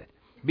converted,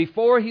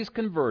 before he's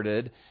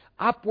converted,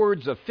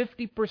 upwards of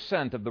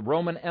 50% of the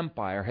Roman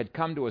Empire had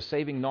come to a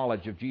saving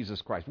knowledge of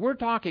Jesus Christ. We're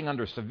talking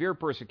under severe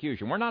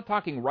persecution. We're not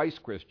talking Rice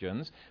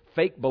Christians,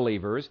 fake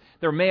believers.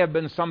 There may have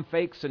been some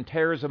fakes and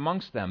tares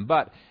amongst them,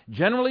 but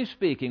generally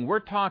speaking, we're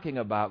talking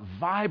about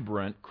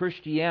vibrant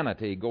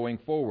Christianity going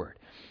forward.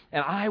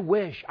 And I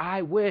wish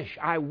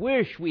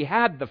we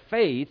had the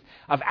faith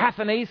of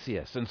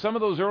Athanasius and some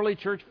of those early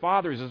church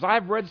fathers. As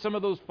I've read some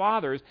of those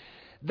fathers,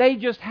 they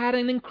just had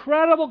an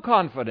incredible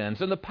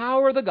confidence in the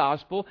power of the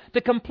gospel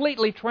to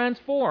completely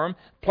transform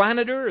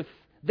planet Earth.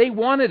 They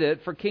wanted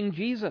it for King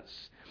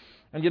Jesus.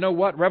 And you know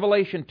what?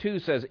 Revelation 2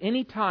 says,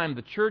 anytime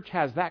the church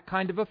has that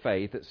kind of a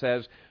faith, it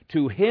says,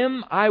 to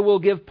him I will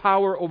give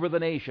power over the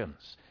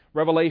nations.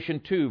 Revelation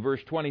 2,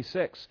 verse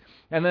 26.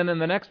 And then in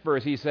the next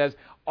verse he says,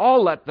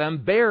 I'll let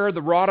them bear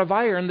the rod of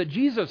iron that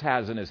Jesus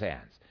has in his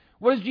hands.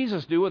 What does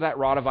Jesus do with that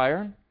rod of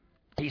iron?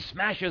 He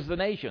smashes the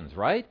nations,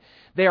 right?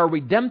 They are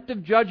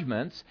redemptive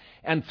judgments,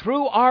 and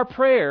through our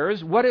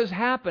prayers, what is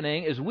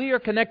happening is we are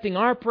connecting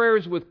our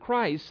prayers with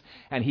Christ,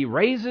 and He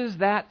raises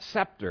that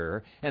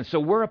scepter, and so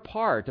we're a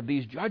part of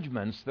these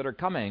judgments that are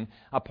coming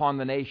upon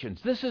the nations.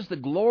 This is the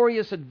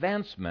glorious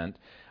advancement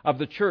of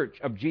the church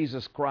of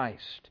Jesus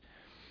Christ.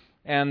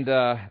 And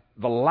the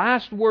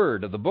last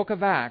word of the book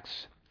of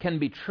Acts can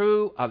be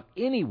true of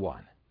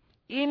anyone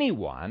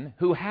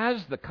who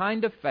has the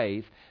kind of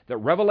faith that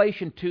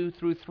Revelation 2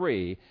 through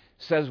 3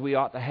 says we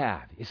ought to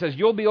have. He says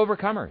you'll be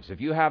overcomers if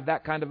you have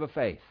that kind of a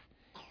faith.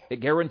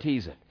 It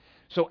guarantees it.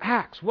 So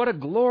Acts, what a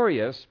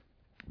glorious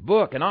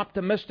book, an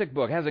optimistic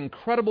book, has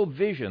incredible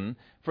vision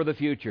for the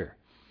future.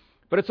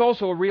 But it's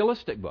also a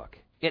realistic book.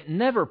 It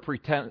never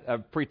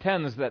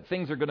pretends that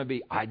things are going to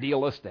be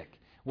idealistic,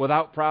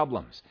 without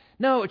problems.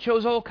 No, it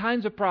shows all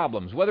kinds of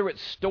problems, whether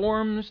it's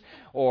storms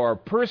or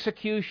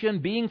persecution,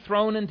 being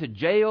thrown into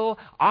jail,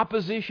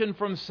 opposition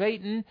from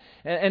Satan.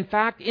 In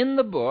fact, in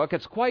the book,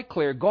 it's quite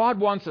clear God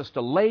wants us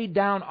to lay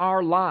down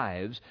our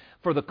lives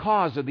for the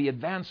cause of the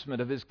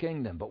advancement of His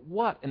kingdom. But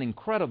what an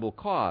incredible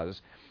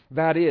cause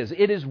that is.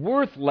 It is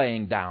worth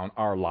laying down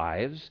our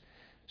lives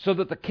so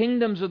that the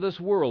kingdoms of this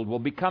world will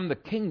become the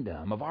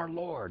kingdom of our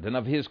Lord and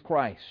of His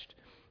Christ.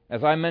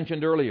 As I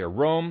mentioned earlier,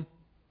 Rome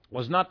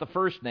was not the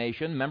first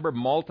nation. Remember,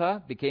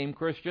 Malta became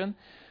Christian.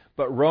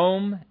 But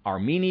Rome,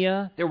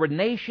 Armenia, there were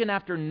nation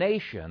after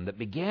nation that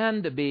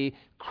began to be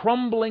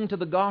crumbling to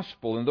the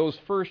gospel in those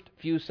first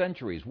few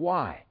centuries.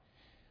 Why?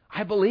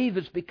 I believe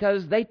it's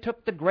because they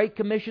took the Great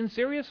Commission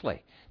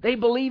seriously. They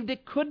believed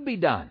it could be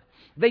done.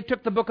 They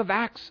took the book of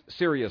Acts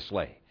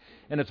seriously.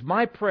 And it's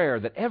my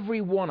prayer that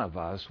every one of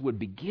us would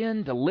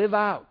begin to live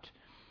out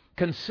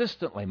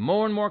consistently,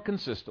 more and more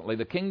consistently,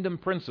 the kingdom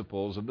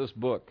principles of this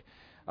book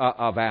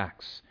of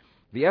Acts.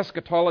 The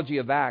eschatology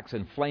of Acts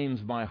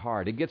inflames my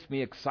heart. It gets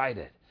me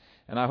excited,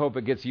 and I hope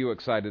it gets you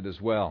excited as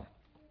well.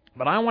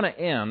 But I want to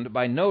end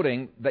by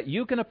noting that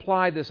you can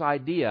apply this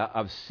idea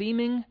of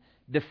seeming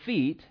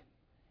defeat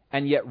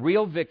and yet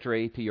real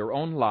victory to your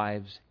own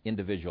lives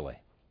individually.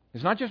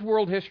 It's not just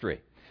world history.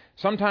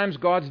 Sometimes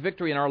God's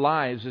victory in our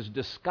lives is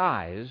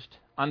disguised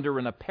under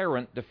an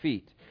apparent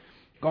defeat.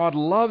 God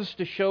loves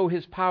to show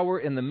His power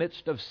in the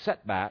midst of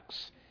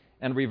setbacks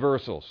and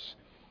reversals.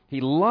 He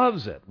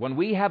loves it when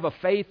we have a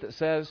faith that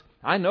says,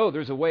 I know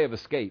there's a way of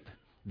escape,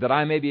 that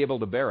I may be able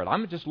to bear it.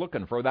 I'm just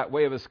looking for that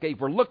way of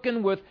escape. We're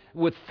looking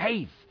with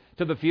faith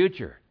to the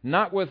future,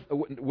 not with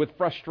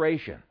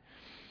frustration.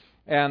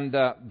 And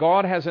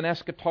God has an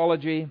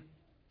eschatology,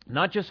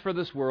 not just for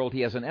this world.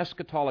 He has an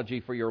eschatology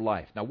for your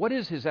life. Now, what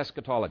is His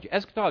eschatology?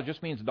 Eschatology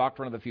just means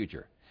doctrine of the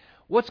future.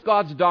 What's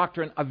God's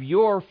doctrine of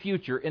your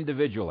future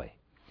individually?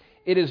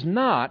 It is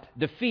not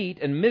defeat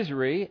and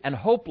misery and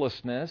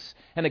hopelessness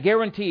and a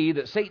guarantee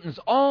that Satan's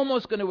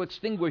almost going to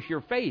extinguish your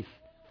faith.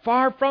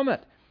 Far from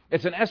it.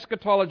 It's an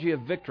eschatology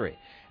of victory.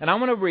 And I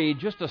want to read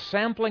just a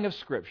sampling of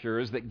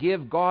scriptures that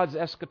give God's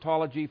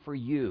eschatology for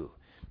you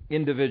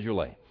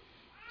individually.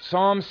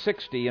 Psalm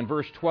 60 and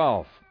verse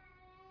 12.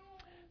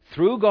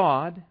 Through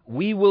God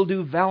we will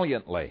do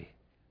valiantly,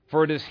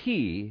 for it is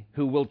He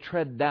who will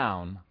tread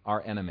down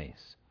our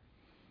enemies.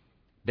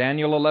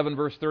 Daniel 11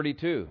 verse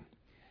 32.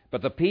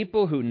 But the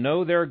people who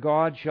know their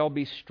God shall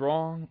be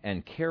strong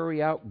and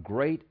carry out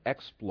great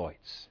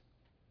exploits.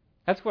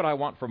 That's what I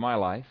want for my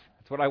life.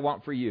 That's what I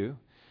want for you.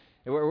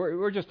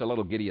 We're just a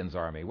little Gideon's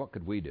army. What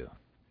could we do?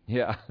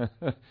 Yeah.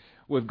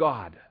 With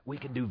God, we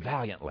can do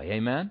valiantly.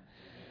 Amen?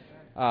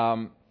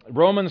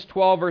 Romans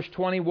 12, verse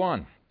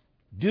 21.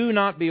 Do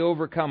not be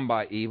overcome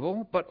by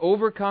evil, but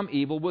overcome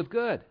evil with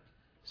good.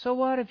 So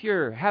what if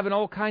you're having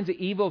all kinds of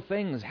evil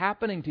things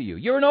happening to you?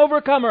 You're an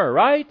overcomer,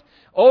 right?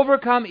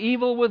 Overcome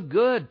evil with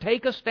good.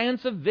 Take a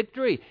stance of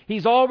victory.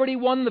 He's already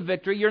won the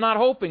victory. You're not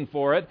hoping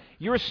for it.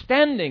 You're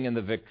standing in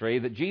the victory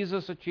that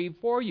Jesus achieved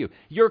for you.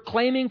 You're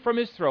claiming from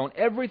His throne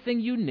everything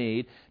you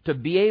need to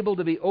be able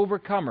to be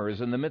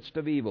overcomers in the midst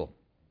of evil.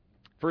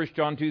 1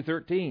 John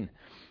 2:13.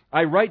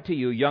 I write to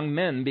you, young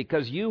men,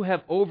 because you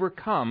have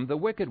overcome the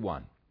wicked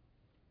one.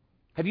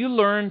 Have you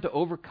learned to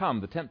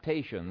overcome the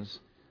temptations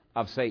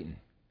of Satan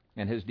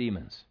and his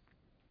demons?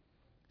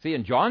 See,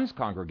 in John's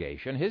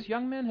congregation, his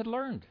young men had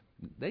learned.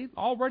 They've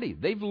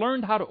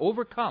learned how to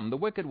overcome the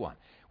wicked one.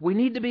 We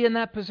need to be in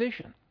that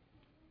position.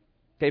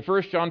 Okay,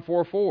 1 John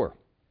 4:4.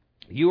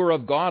 You are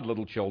of God,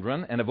 little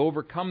children, and have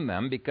overcome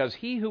them, because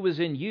he who is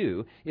in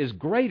you is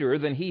greater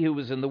than he who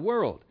is in the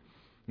world.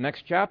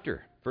 Next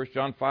chapter, 1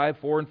 John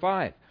 5:4 and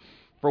 5.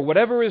 For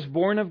whatever is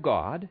born of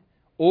God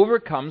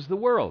overcomes the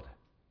world.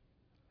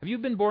 Have you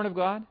been born of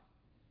God?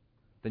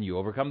 Then you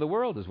overcome the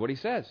world, is what he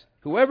says.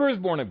 Whoever is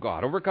born of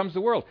God overcomes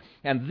the world.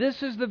 And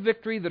this is the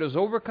victory that has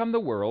overcome the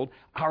world,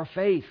 our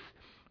faith.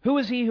 Who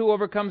is he who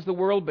overcomes the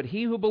world but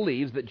he who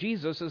believes that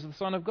Jesus is the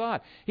Son of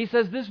God? He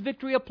says this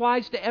victory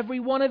applies to every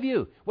one of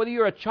you. Whether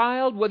you're a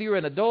child, whether you're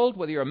an adult,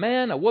 whether you're a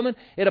man, a woman,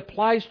 it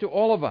applies to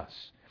all of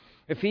us.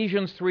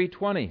 Ephesians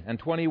 3:20 and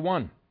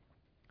 21.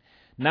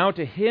 Now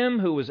to him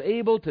who is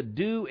able to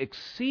do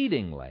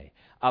exceedingly,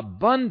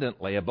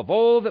 abundantly, above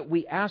all that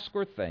we ask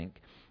or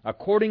think,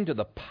 according to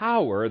the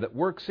power that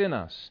works in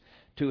us,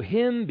 to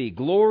him be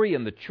glory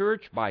in the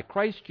church by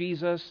Christ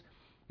Jesus,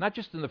 not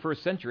just in the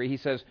first century, he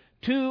says,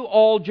 to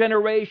all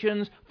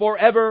generations,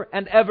 forever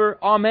and ever.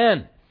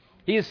 Amen.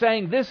 He is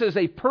saying this is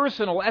a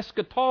personal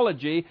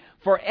eschatology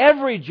for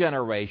every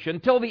generation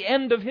till the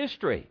end of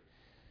history,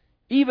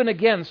 even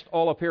against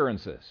all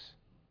appearances.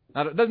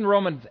 Now, doesn't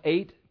Romans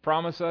 8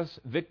 promise us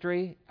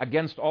victory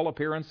against all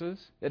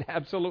appearances? It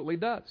absolutely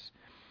does.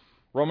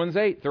 Romans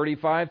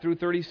 8:35 through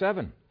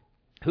 37.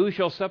 Who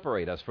shall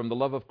separate us from the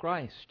love of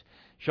Christ?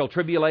 Shall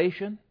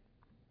tribulation,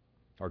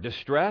 or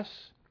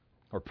distress,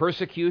 or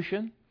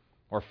persecution,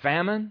 or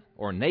famine,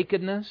 or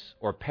nakedness,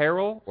 or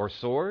peril, or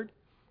sword?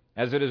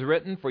 As it is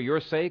written, for your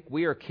sake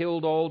we are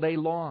killed all day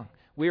long.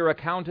 We are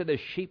accounted as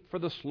sheep for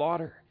the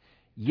slaughter.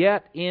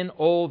 Yet in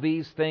all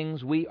these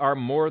things we are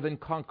more than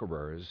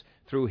conquerors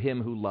through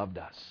him who loved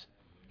us.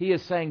 He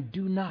is saying,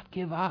 do not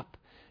give up.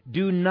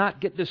 Do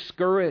not get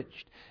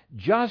discouraged.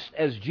 Just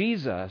as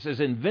Jesus is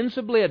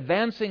invincibly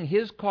advancing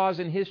his cause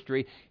in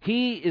history,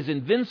 he is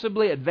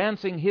invincibly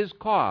advancing his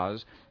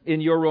cause in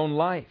your own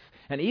life.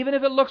 And even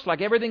if it looks like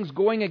everything's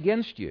going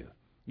against you,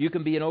 you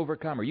can be an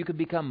overcomer. You can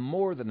become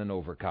more than an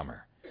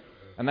overcomer.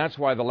 And that's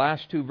why the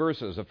last two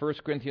verses of 1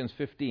 Corinthians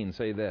 15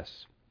 say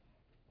this.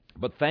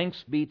 But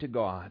thanks be to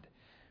God,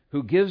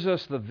 who gives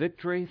us the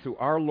victory through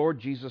our Lord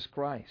Jesus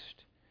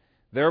Christ.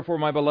 Therefore,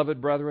 my beloved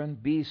brethren,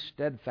 be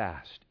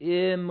steadfast,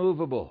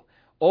 immovable,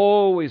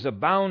 always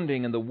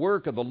abounding in the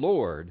work of the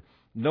Lord,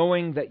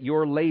 knowing that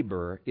your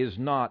labor is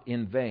not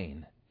in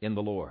vain in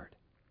the Lord.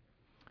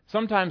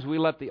 Sometimes we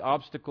let the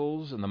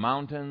obstacles and the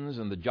mountains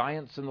and the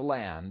giants in the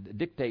land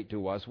dictate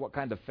to us what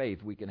kind of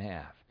faith we can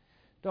have.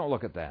 Don't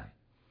look at that.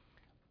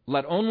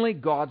 Let only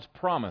God's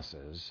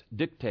promises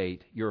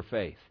dictate your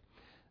faith.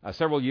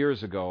 Several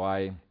years ago,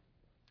 I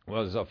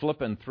was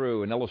flipping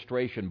through an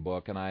illustration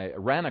book, and I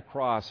ran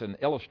across an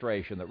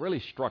illustration that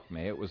really struck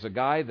me. It was a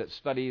guy that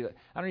studied,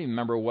 I don't even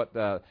remember what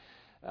the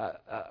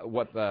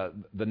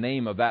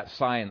name of that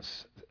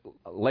science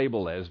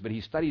label is, but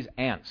he studies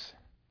ants.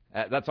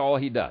 That's all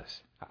he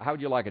does. How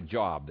would you like a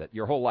job that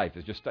your whole life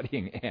is just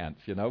studying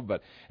ants,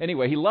 But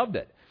anyway, he loved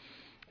it.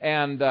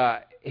 And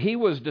he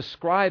was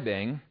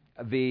describing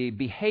the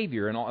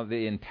behavior and all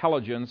the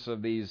intelligence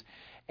of these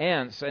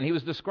ants, and he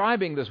was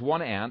describing this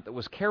one ant that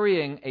was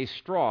carrying a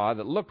straw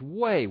that looked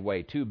way,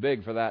 way too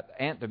big for that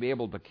ant to be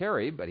able to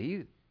carry, but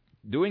he's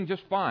doing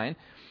just fine.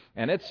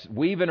 And it's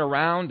weaving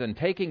around and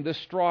taking this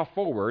straw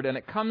forward, and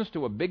it comes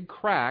to a big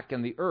crack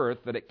in the earth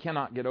that it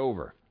cannot get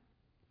over.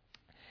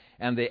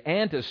 And the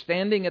ant is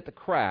standing at the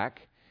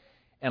crack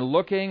and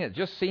looking. It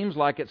just seems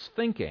like it's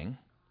thinking.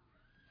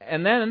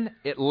 And then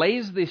it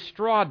lays the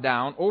straw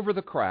down over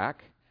the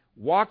crack,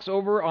 walks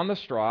over on the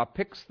straw,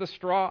 picks the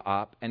straw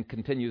up, and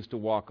continues to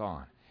walk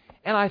on.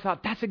 And I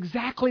thought, that's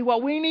exactly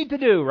what we need to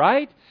do,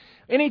 right?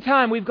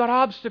 Anytime we've got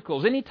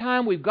obstacles,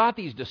 anytime we've got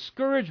these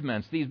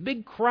discouragements, these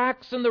big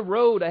cracks in the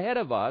road ahead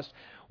of us,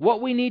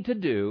 what we need to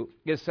do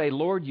is say,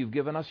 Lord, you've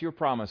given us your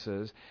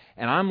promises,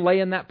 and I'm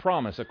laying that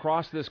promise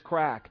across this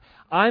crack.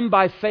 I'm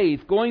by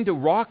faith going to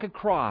walk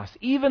across,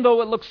 even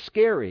though it looks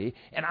scary,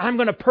 and I'm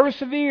going to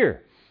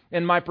persevere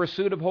in my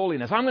pursuit of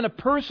holiness. I'm going to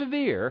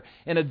persevere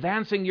in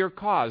advancing your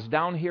cause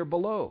down here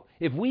below.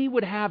 If we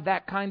would have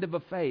that kind of a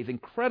faith,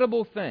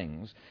 incredible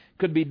things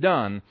could be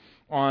done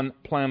on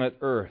planet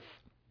Earth.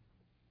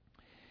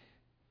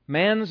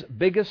 Man's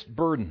biggest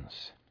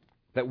burdens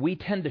that we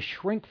tend to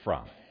shrink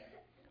from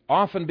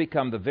often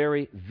become the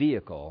very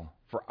vehicle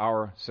for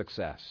our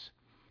success.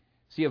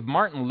 See, if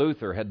Martin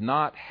Luther had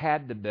not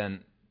had to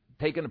been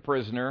taken a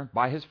prisoner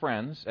by his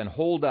friends and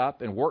holed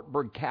up in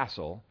Wartburg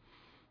Castle,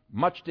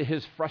 much to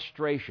his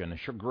frustration and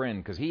chagrin,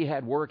 because he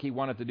had work he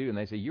wanted to do, and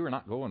they say, you're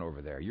not going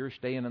over there. You're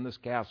staying in this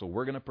castle.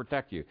 We're going to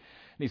protect you.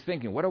 And he's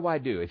thinking, what do I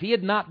do? If he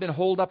had not been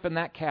holed up in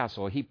that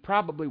castle, he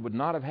probably would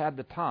not have had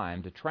the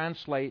time to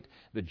translate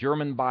the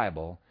German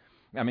Bible,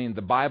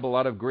 the Bible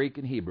out of Greek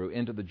and Hebrew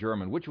into the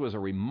German, which was a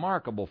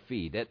remarkable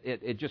feat.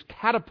 It just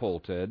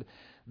catapulted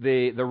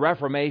the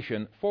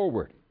Reformation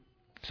forward.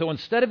 So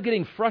instead of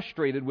getting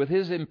frustrated with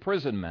his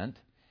imprisonment,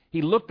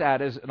 he looked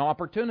at it as an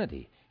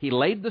opportunity. He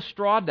laid the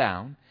straw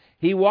down,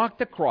 he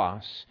walked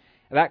across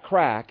that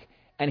crack,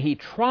 and he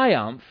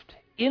triumphed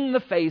in the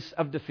face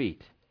of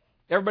defeat.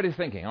 Everybody's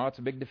thinking, it's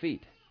a big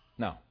defeat.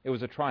 No, it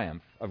was a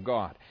triumph of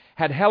God.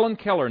 Had Helen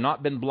Keller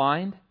not been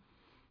blind,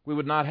 we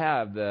would not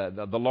have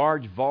the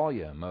large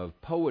volume of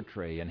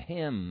poetry and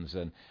hymns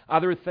and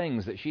other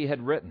things that she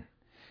had written.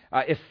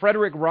 If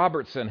Frederick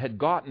Robertson had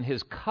gotten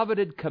his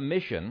coveted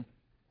commission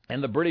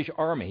in the British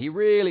Army, he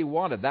really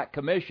wanted that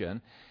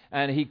commission,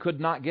 and he could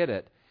not get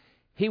it,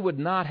 he would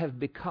not have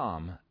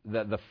become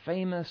the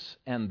famous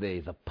and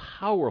the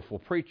powerful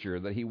preacher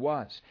that he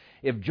was.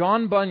 If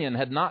John Bunyan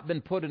had not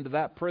been put into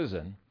that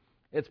prison,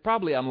 it's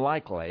probably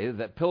unlikely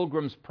that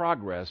Pilgrim's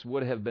Progress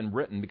would have been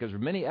written, because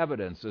of many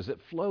evidences it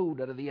flowed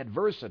out of the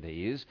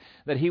adversities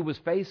that he was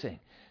facing.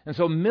 And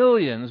so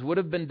millions would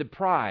have been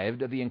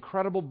deprived of the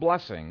incredible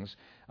blessings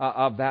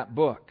of that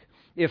book.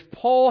 If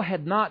Paul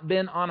had not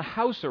been on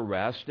house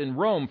arrest in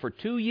Rome for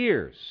 2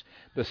 years,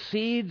 the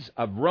seeds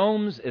of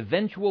Rome's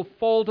eventual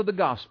fall to the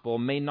gospel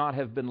may not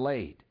have been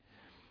laid.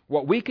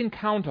 What we can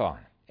count on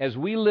as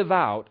we live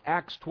out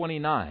Acts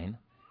 29,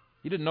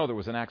 you didn't know there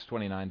was an Acts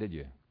 29, did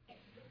you?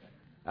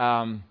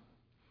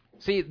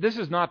 See, this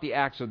is not the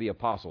Acts of the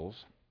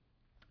Apostles.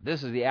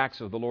 This is the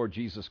Acts of the Lord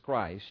Jesus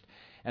Christ.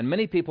 And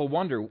many people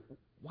wonder,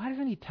 why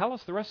doesn't he tell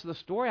us the rest of the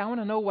story? I want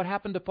to know what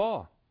happened to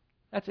Paul.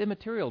 That's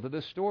immaterial to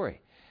this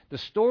story. The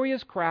story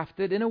is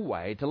crafted in a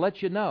way to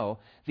let you know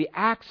the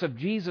acts of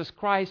Jesus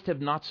Christ have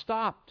not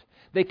stopped.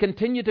 They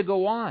continue to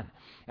go on.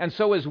 And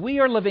so as we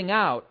are living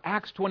out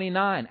Acts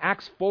 29,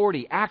 Acts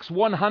 40, Acts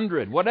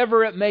 100,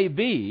 whatever it may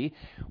be,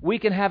 we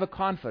can have a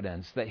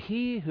confidence that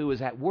he who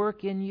is at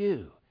work in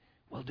you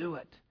will do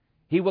it.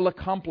 He will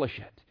accomplish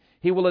it.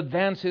 He will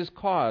advance his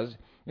cause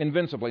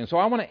invincibly. And so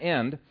I want to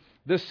end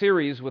this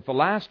series with the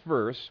last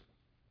verse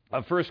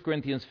of 1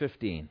 Corinthians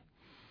 15.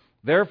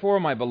 Therefore,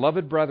 my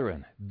beloved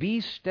brethren, be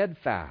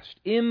steadfast,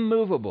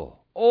 immovable,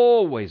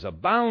 always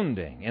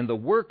abounding in the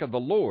work of the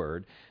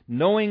Lord,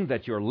 knowing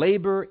that your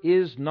labor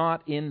is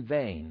not in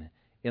vain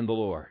in the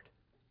Lord.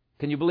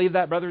 Can you believe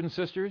that, brothers and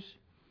sisters?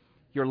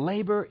 Your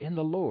labor in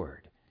the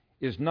Lord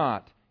is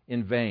not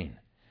in vain.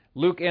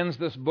 Luke ends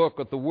this book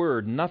with the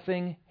word,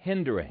 nothing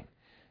hindering,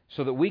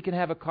 so that we can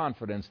have a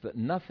confidence that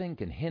nothing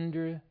can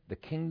hinder the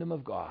kingdom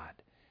of God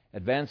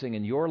advancing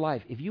in your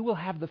life if you will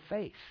have the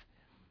faith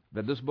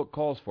that this book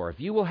calls for.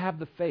 If you will have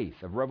the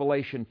faith of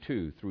Revelation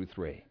 2 through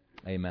 3.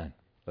 Amen.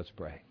 Let's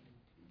pray.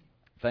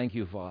 Thank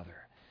you, Father.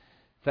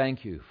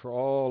 Thank you for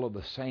all of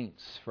the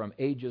saints from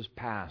ages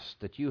past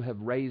that you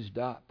have raised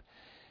up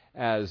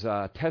as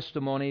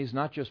testimonies,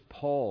 not just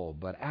Paul,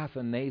 but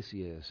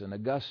Athanasius and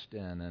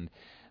Augustine and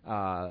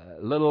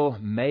little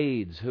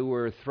maids who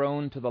were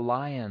thrown to the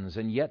lions,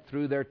 and yet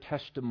through their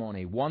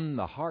testimony won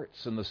the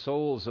hearts and the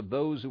souls of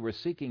those who were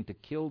seeking to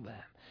kill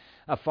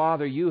them.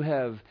 Father, you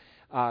have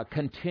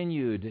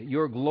continued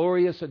your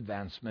glorious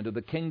advancement of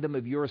the kingdom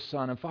of your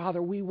Son. And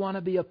Father, we want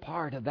to be a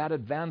part of that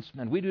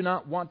advancement. We do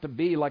not want to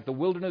be like the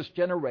wilderness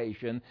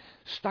generation,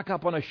 stuck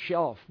up on a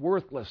shelf,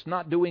 worthless,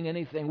 not doing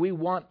anything. We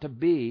want to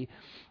be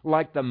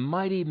like the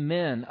mighty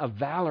men of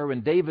valor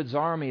in David's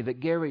army that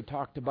Gary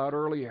talked about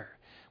earlier.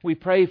 We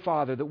pray,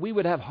 Father, that we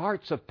would have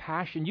hearts of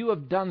passion. You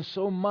have done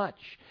so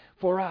much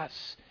for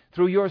us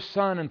through your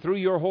Son and through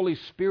your Holy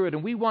Spirit,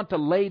 and we want to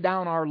lay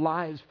down our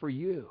lives for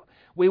you.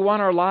 We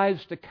want our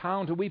lives to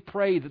count, and we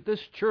pray that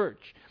this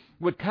church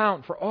would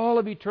count for all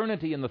of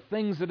eternity in the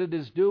things that it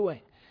is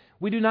doing.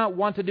 We do not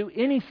want to do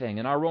anything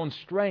in our own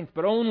strength,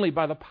 but only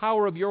by the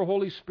power of your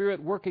Holy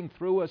Spirit working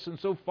through us. And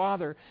so,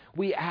 Father,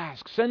 we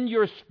ask, send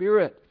your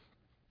Spirit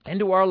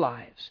into our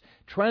lives.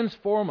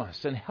 Transform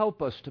us and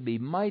help us to be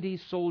mighty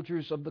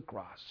soldiers of the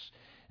cross.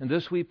 And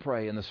this we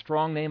pray in the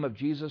strong name of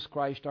Jesus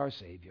Christ our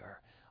Savior.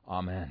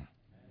 Amen.